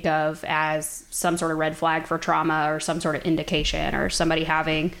wouldn't think of as some sort of red flag for trauma or some sort of indication, or somebody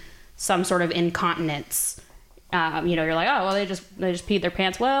having some sort of incontinence. You're like, oh, well, they just peed their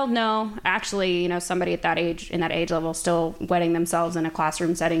pants. Well, no, actually, somebody at that age, in that age level, still wetting themselves in a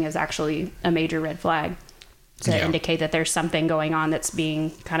classroom setting is actually a major red flag to indicate that there's something going on that's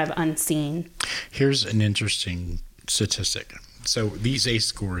being kind of unseen. Here's an interesting statistic. So these ACE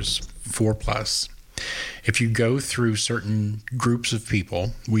scores, 4+, if you go through certain groups of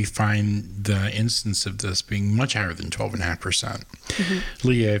people, we find the instance of this being much higher than 12.5%. Mm-hmm.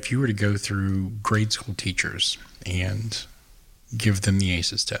 Leah, if you were to go through grade school teachers and give them the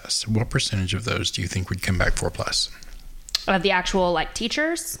ACEs test, what percentage of those do you think would come back 4+? Of the actual,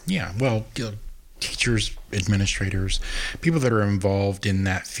 teachers? Yeah, well, teachers, administrators, people that are involved in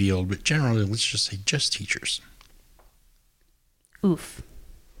that field, but generally, let's just say just teachers. Oof.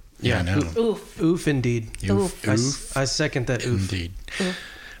 Yeah, I know. Oof, indeed. Oof. I second that oof. Indeed. Oof.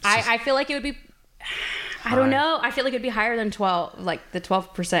 I feel like it would be, I don't know. I feel like it'd be higher than 12, like the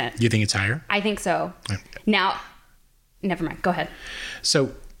 12%. You think it's higher? I think so. Okay. Now, never mind. Go ahead.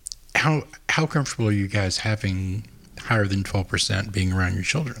 So how comfortable are you guys having higher than 12% being around your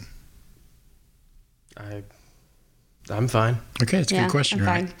children? I'm fine. Okay, it's a good question, I'm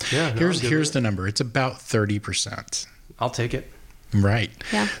right? fine. Yeah. Here's the number. It's about 30%. I'll take it. Right.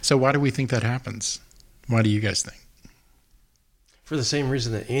 Yeah. So why do we think that happens? Why do you guys think? For the same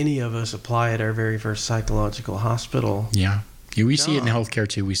reason that any of us apply at our very first psychological hospital. Yeah. We see it in healthcare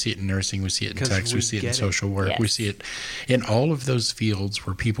too. We see it in nursing. We see it in text. We see it in social work. Yes. We see it in all of those fields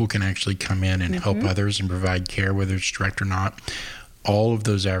where people can actually come in and help others and provide care, whether it's direct or not. All of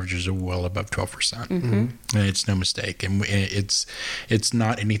those averages are well above 12%. Mm-hmm. And it's no mistake. And it's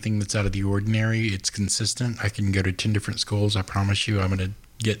not anything that's out of the ordinary. It's consistent. I can go to 10 different schools. I promise you, I'm going to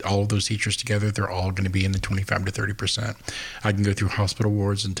get all of those teachers together. They're all going to be in the 25 to 30%. I can go through hospital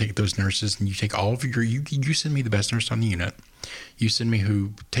wards and take those nurses, and you take all of you send me the best nurse on the unit. You send me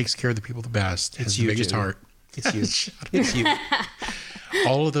who takes care of the people the best, has the biggest heart. It's you. It's you.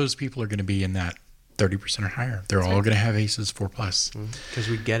 All of those people are going to be in that 30% or higher. They're all going to have ACEs 4+. Because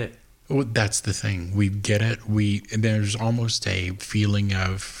we get it. Well, that's the thing. We get it. There's almost a feeling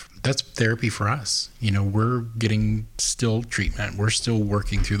of that's therapy for us. We're getting still treatment. We're still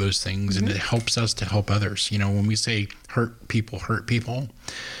working through those things, and it helps us to help others. When we say hurt people help people.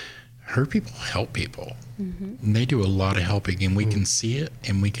 And they do a lot of helping, and we can see it,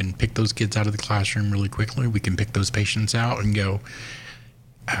 and we can pick those kids out of the classroom really quickly. We can pick those patients out and go,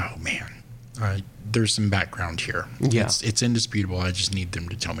 oh man, there's some background here. Yeah. It's indisputable. I just need them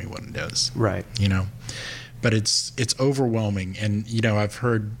to tell me what it is. Right. But it's overwhelming. And, I've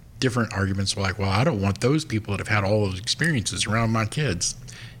heard different arguments like, well, I don't want those people that have had all those experiences around my kids.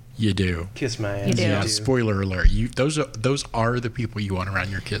 You do. Kiss my ass. You do. Yeah, spoiler alert. Those are the people you want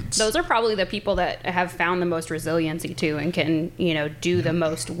around your kids. Those are probably the people that have found the most resiliency too, and can, do the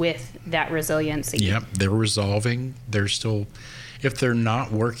most with that resiliency. Yep. They're resolving. They're still, if they're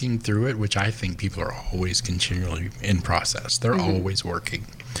not working through it, which I think people are always continually in process, they're always working.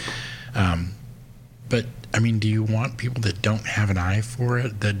 But do you want people that don't have an eye for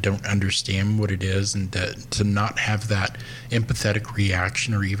it, that don't understand what it is, and to not have that empathetic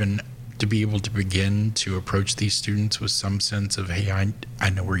reaction or even to be able to begin to approach these students with some sense of, hey, I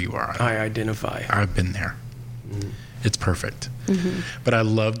know where you are. I identify. I've been there. It's perfect. But I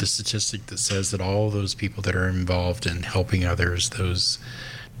love the statistic that says that all those people that are involved in helping others, those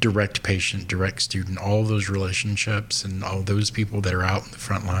direct patient, direct student, all those relationships and all those people that are out in the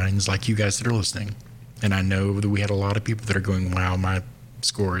front lines, like you guys that are listening. And I know that we had a lot of people that are going, wow, my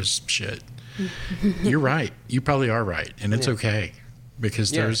score is shit. You're right. You probably are right. And it's okay,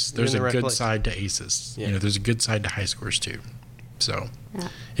 because there's you're in a the right good place. side to ACEs. Yeah. You know, there's a good side to high scores too. So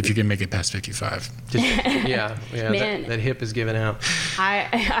if you can make it past 55. Yeah, Man. that hip is giving out.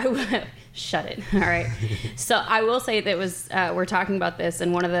 I shut it. All right. So I will say that we're talking about this,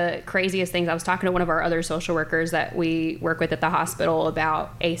 and one of the craziest things, I was talking to one of our other social workers that we work with at the hospital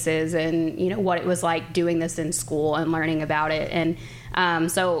about ACEs and, you know, what it was like doing this in school and learning about it.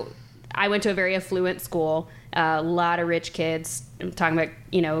 And so I went to a very affluent school, a lot of rich kids. I'm talking about,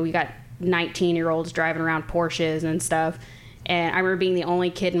 you know, we got 19-year-olds driving around Porsches and stuff. And I remember being the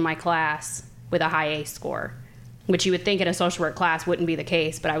only kid in my class with a high ACE score, which you would think in a social work class wouldn't be the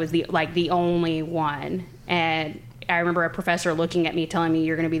case, but I was the only one. And I remember a professor looking at me telling me,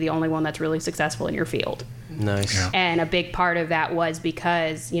 you're going to be the only one that's really successful in your field. Nice. Yeah. And a big part of that was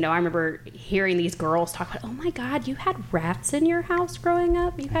because, you know, I remember hearing these girls talk about, oh my God, you had rats in your house growing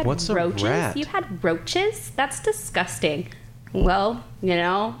up? You had What's a roaches? rat? You had roaches? That's disgusting. Well, you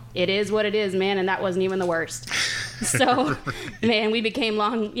know, it is what it is, man, and that wasn't even the worst. So, man, we became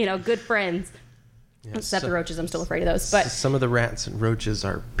good friends. Except the roaches, I'm still afraid of those. But Some of the rats and roaches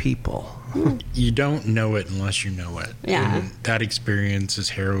are people. You don't know it unless you know it. Yeah. And that experience, as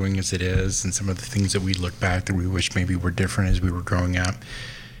harrowing as it is, and some of the things that we look back that we wish maybe were different as we were growing up,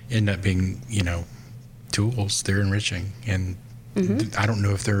 end up being, you know, tools. They're enriching. And I don't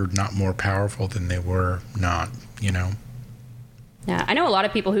know if they're not more powerful than they were not, you know. yeah, I know a lot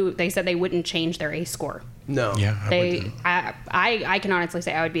of people who they said they wouldn't change their ACE score. No. Yeah. I can honestly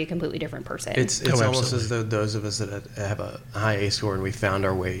say I would be a completely different person. It's Oh, almost absolutely. as though those of us that have a high ACE score and we found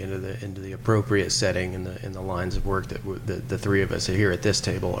our way into the appropriate setting in the lines of work that the three of us here at this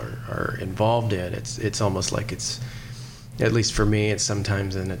table are involved in. It's almost like it's, at least for me, it's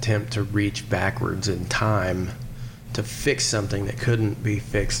sometimes an attempt to reach backwards in time to fix something that couldn't be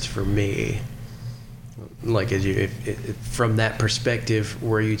fixed for me. Like if from that perspective,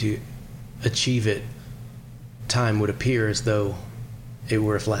 were you to achieve it, time would appear as though it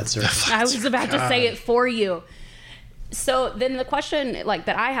were a flat surface. I was about to say it for you. So then the question that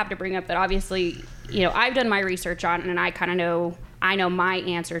I have to bring up that obviously, you know, I've done my research on and I kind of know my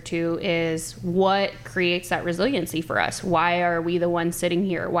answer to is what creates that resiliency for us? Why are we the ones sitting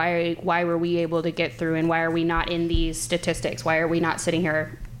here? Why were we able to get through, and why are we not in these statistics? Why are we not sitting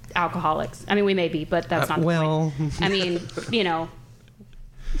here alcoholics? I mean, we may be, but that's not the point. I mean, you know.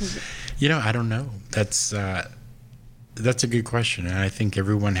 You know, I don't know. That's a good question. And I think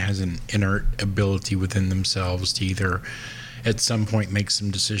everyone has an inert ability within themselves to either at some point make some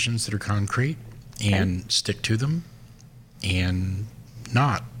decisions that are concrete and stick to them, and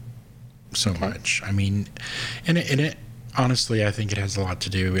not so much. I mean, and it honestly, I think it has a lot to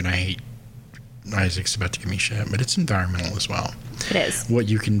do, and I hate Isaac's about to give me shit, but it's environmental as well. It is. What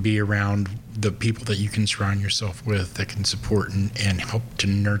you can be around, the people that you can surround yourself with that can support and help to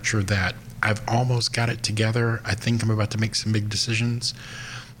nurture that. I've almost got it together. I think I'm about to make some big decisions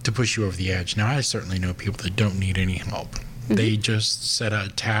to push you over the edge. Now, I certainly know people that don't need any help. They just set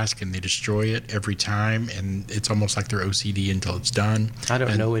a task and they destroy it every time, and it's almost like they're OCD until it's done. I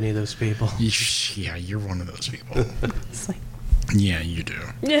don't know any of those people. Yeah, you're one of those people. It's like, Yeah, you do.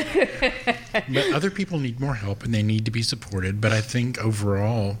 But other people need more help and they need to be supported. But I think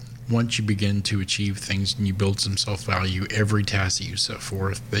overall, once you begin to achieve things and you build some self-value, every task that you set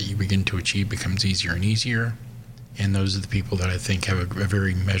forth that you begin to achieve becomes easier and easier. And those are the people that I think have a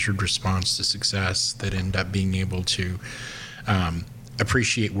very measured response to success, that end up being able to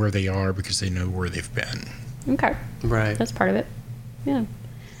appreciate where they are because they know where they've been. okay. Right. That's part of it. Yeah.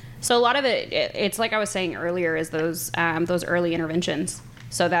 So a lot of it's like I was saying earlier, is those early interventions.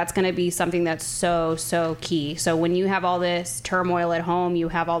 So that's going to be something that's so key. So when you have all this turmoil at home, you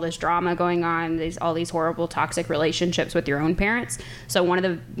have all this drama going on, all these horrible toxic relationships with your own parents. So one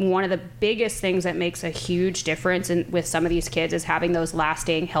of the biggest things that makes a huge difference with some of these kids is having those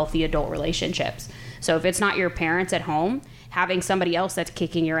lasting, healthy adult relationships. So if it's not your parents at home, having somebody else that's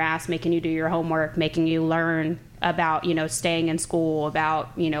kicking your ass, making you do your homework, making you learn about, you know, staying in school, about,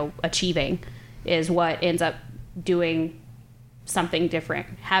 you know, achieving, is what ends up doing something different.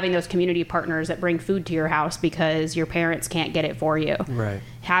 Having those community partners that bring food to your house because your parents can't get it for you. Right.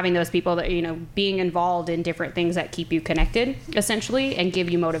 Having those people that, you know, being involved in different things that keep you connected, essentially, and give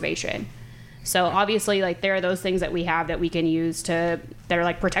you motivation. So obviously, like, there are those things that we have that we can use that are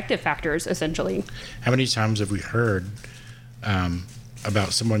like protective factors, essentially. How many times have we heard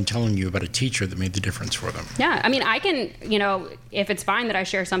about someone telling you about a teacher that made the difference for them? Yeah, I mean, I can, you know, if it's fine that I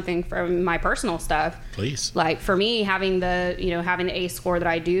share something from my personal stuff. Please. Like, for me, having the ACE score that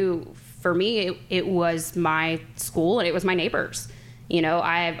I do, for me, it was my school and it was my neighbors. You know,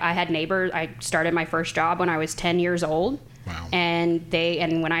 I had neighbors. I started my first job when I was 10 years old. Wow. And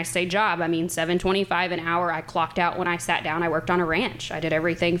when I say job, I mean $7.25 an hour. I clocked out when I sat down. I worked on a ranch. I did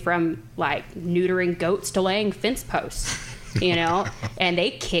everything from like neutering goats to laying fence posts. You know, and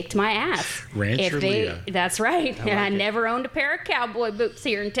they kicked my ass. Rancher Leah. That's right. And I never owned a pair of cowboy boots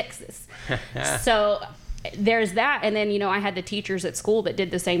here in Texas. So there's that. And then, you know, I had the teachers at school that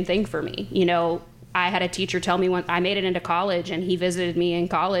did the same thing for me. You know, I had a teacher tell me when I made it into college, and he visited me in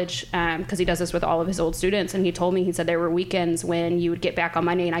college because he does this with all of his old students. And he told me, he said there were weekends when you would get back on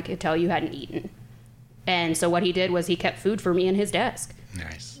Monday and I could tell you hadn't eaten. And so what he did was he kept food for me in his desk.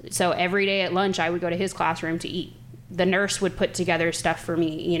 Nice. So every day at lunch, I would go to his classroom to eat. The nurse would put together stuff for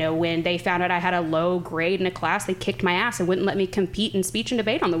me. You know, when they found out I had a low grade in a class, they kicked my ass and wouldn't let me compete in speech and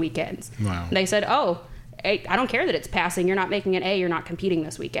debate on the weekends. Wow. They said, oh, I don't care that it's passing. You're not making an A. You're not competing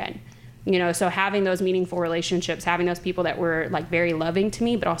this weekend. You know, so having those meaningful relationships, having those people that were like very loving to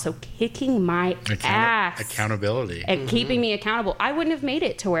me, but also kicking my ass. Accountability. And keeping me accountable. I wouldn't have made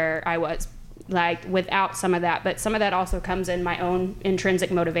it to where I was, like, without some of that. But some of that also comes in my own intrinsic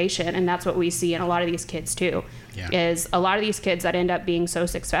motivation. And that's what we see in a lot of these kids too. Yeah. Is a lot of these kids that end up being so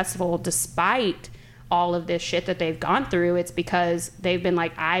successful despite all of this shit that they've gone through, it's because they've been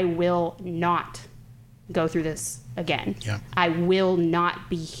like, I will not go through this again. Yeah. I will not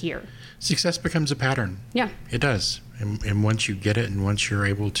be here. Success becomes a pattern. Yeah. It does. And once you get it, and once you're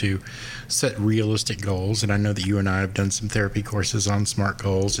able to set realistic goals, and I know that you and I have done some therapy courses on SMART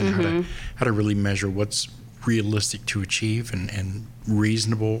goals and how to really measure what's realistic to achieve and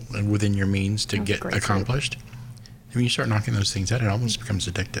reasonable and within your means to get accomplished. And when you start knocking those things out, it almost becomes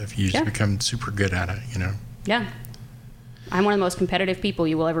addictive. You just become super good at it, you know? Yeah. I'm one of the most competitive people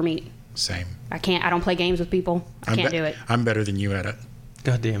you will ever meet. Same. I don't play games with people. I can't do it. I'm better than you at it.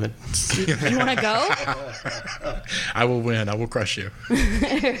 God damn it. You want to go? I will win. I will crush you.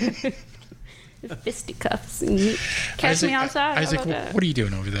 Fisticuffs. And catch me outside. Isaac, what are you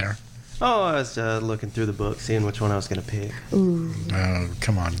doing over there? Oh, I was looking through the book, seeing which one I was going to pick. Ooh. Oh,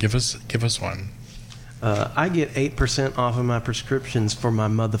 come on. Give us one. I get 8% off of my prescriptions for my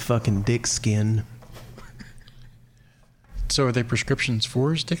motherfucking dick skin. So are they prescriptions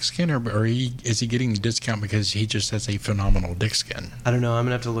for his dick skin, or is he getting the discount because he just has a phenomenal dick skin? I don't know. I'm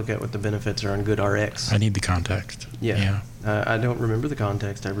going to have to look at what the benefits are on GoodRx. I need the context. Yeah. I don't remember the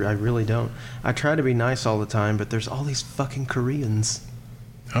context. I really don't. I try to be nice all the time, but there's all these fucking Koreans.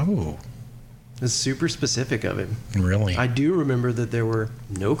 Oh. It's super specific of him. Really? I do remember that there were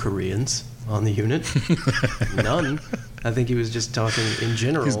no Koreans on the unit. None. I think he was just talking in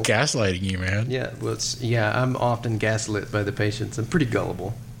general. He's gaslighting you, man. Yeah, well, I'm often gaslit by the patients. I'm pretty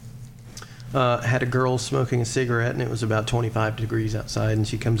gullible. Had a girl smoking a cigarette, and it was about 25 degrees outside, and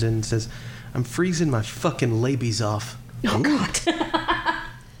she comes in and says, I'm freezing my fucking labies off. Oh, God.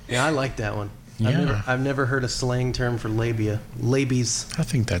 Yeah, I like that one. Yeah. I've never heard a slang term for labia. Labies. I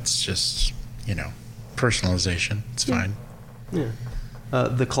think that's just, personalization. It's fine. Yeah.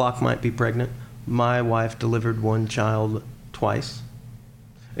 The clock might be pregnant. My wife delivered one child twice.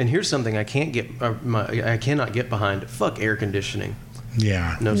 And here's something I cannot get behind. Fuck air conditioning.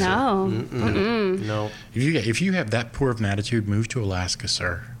 Yeah. No. Sir. No. If you have that poor of an attitude, move to Alaska,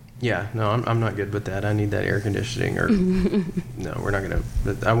 sir. Yeah, no, I'm not good with that. I need that air conditioning, or no, we're not gonna.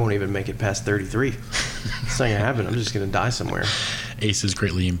 I won't even make it past 33. It's not gonna happen. I'm just gonna die somewhere. Ace is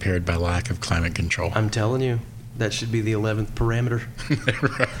greatly impaired by lack of climate control. I'm telling you, that should be the 11th parameter.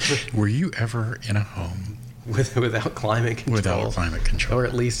 Were you ever in a home without climate control? Without climate control, or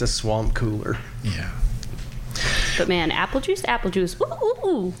at least a swamp cooler. Yeah. But man, apple juice. Woo, ooh,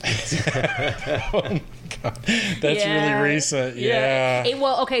 ooh. Oh my God. That's really recent. Yeah.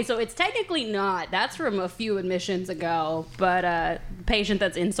 Well, okay, so it's technically not. That's from a few admissions ago. But a patient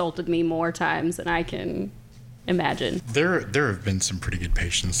that's insulted me more times than I can imagine. There have been some pretty good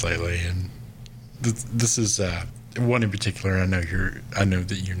patients lately, and this is one in particular. I know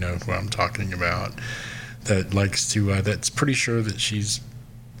that you know who I'm talking about. That likes to. That's pretty sure that she's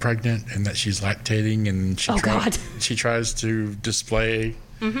pregnant and that she's lactating, and she tries to display,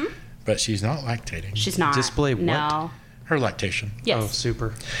 but she's not lactating. She's not. Display what? No. Her lactation. Yes. Oh,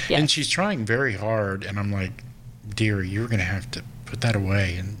 super. Yes. And she's trying very hard, and I'm like, dear, you're going to have to put that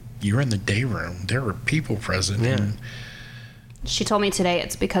away. And you're in the day room. There are people present. Yeah. And She told me today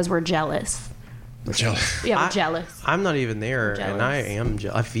it's because we're jealous. jealous. Yeah, we're jealous. I'm not even there, and I am.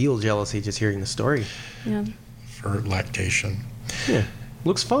 I feel jealousy just hearing the story. Yeah. For lactation. Yeah,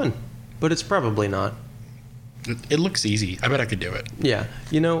 looks fun, but it's probably not. It looks easy. I bet I could do it. Yeah,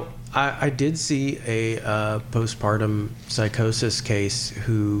 I did see a postpartum psychosis case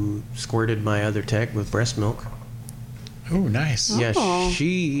who squirted my other tech with breast milk. Oh, nice. Yeah, Oh.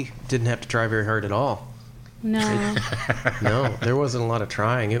 she didn't have to try very hard at all. No. No, there wasn't a lot of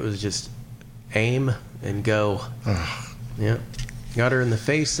trying. It was just aim and go. Yeah, got her in the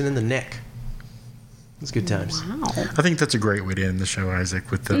face and in the neck. It was good times. Wow. I think that's a great way to end the show,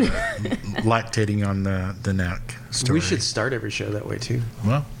 Isaac, with the lactating on the neck story. We should start every show that way too.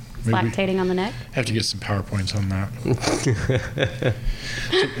 Well, maybe Lactating on the neck. have to get some PowerPoints on that.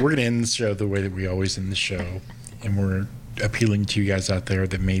 So we're going to end the show the way that we always end the show. And we're appealing to you guys out there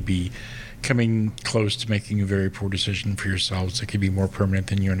that may be coming close to making a very poor decision for yourselves that could be more permanent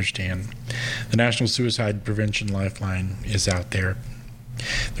than you understand. The National Suicide Prevention Lifeline is out there.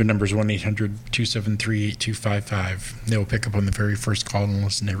 Their number is 1-800-273-8255. They will pick up on the very first call and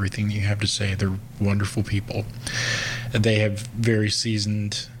listen to everything that you have to say. They're wonderful people. They have very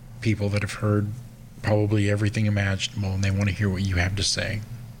seasoned people that have heard probably everything imaginable, and they want to hear what you have to say.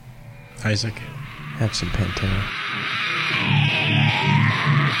 Isaac? Have some Pantera.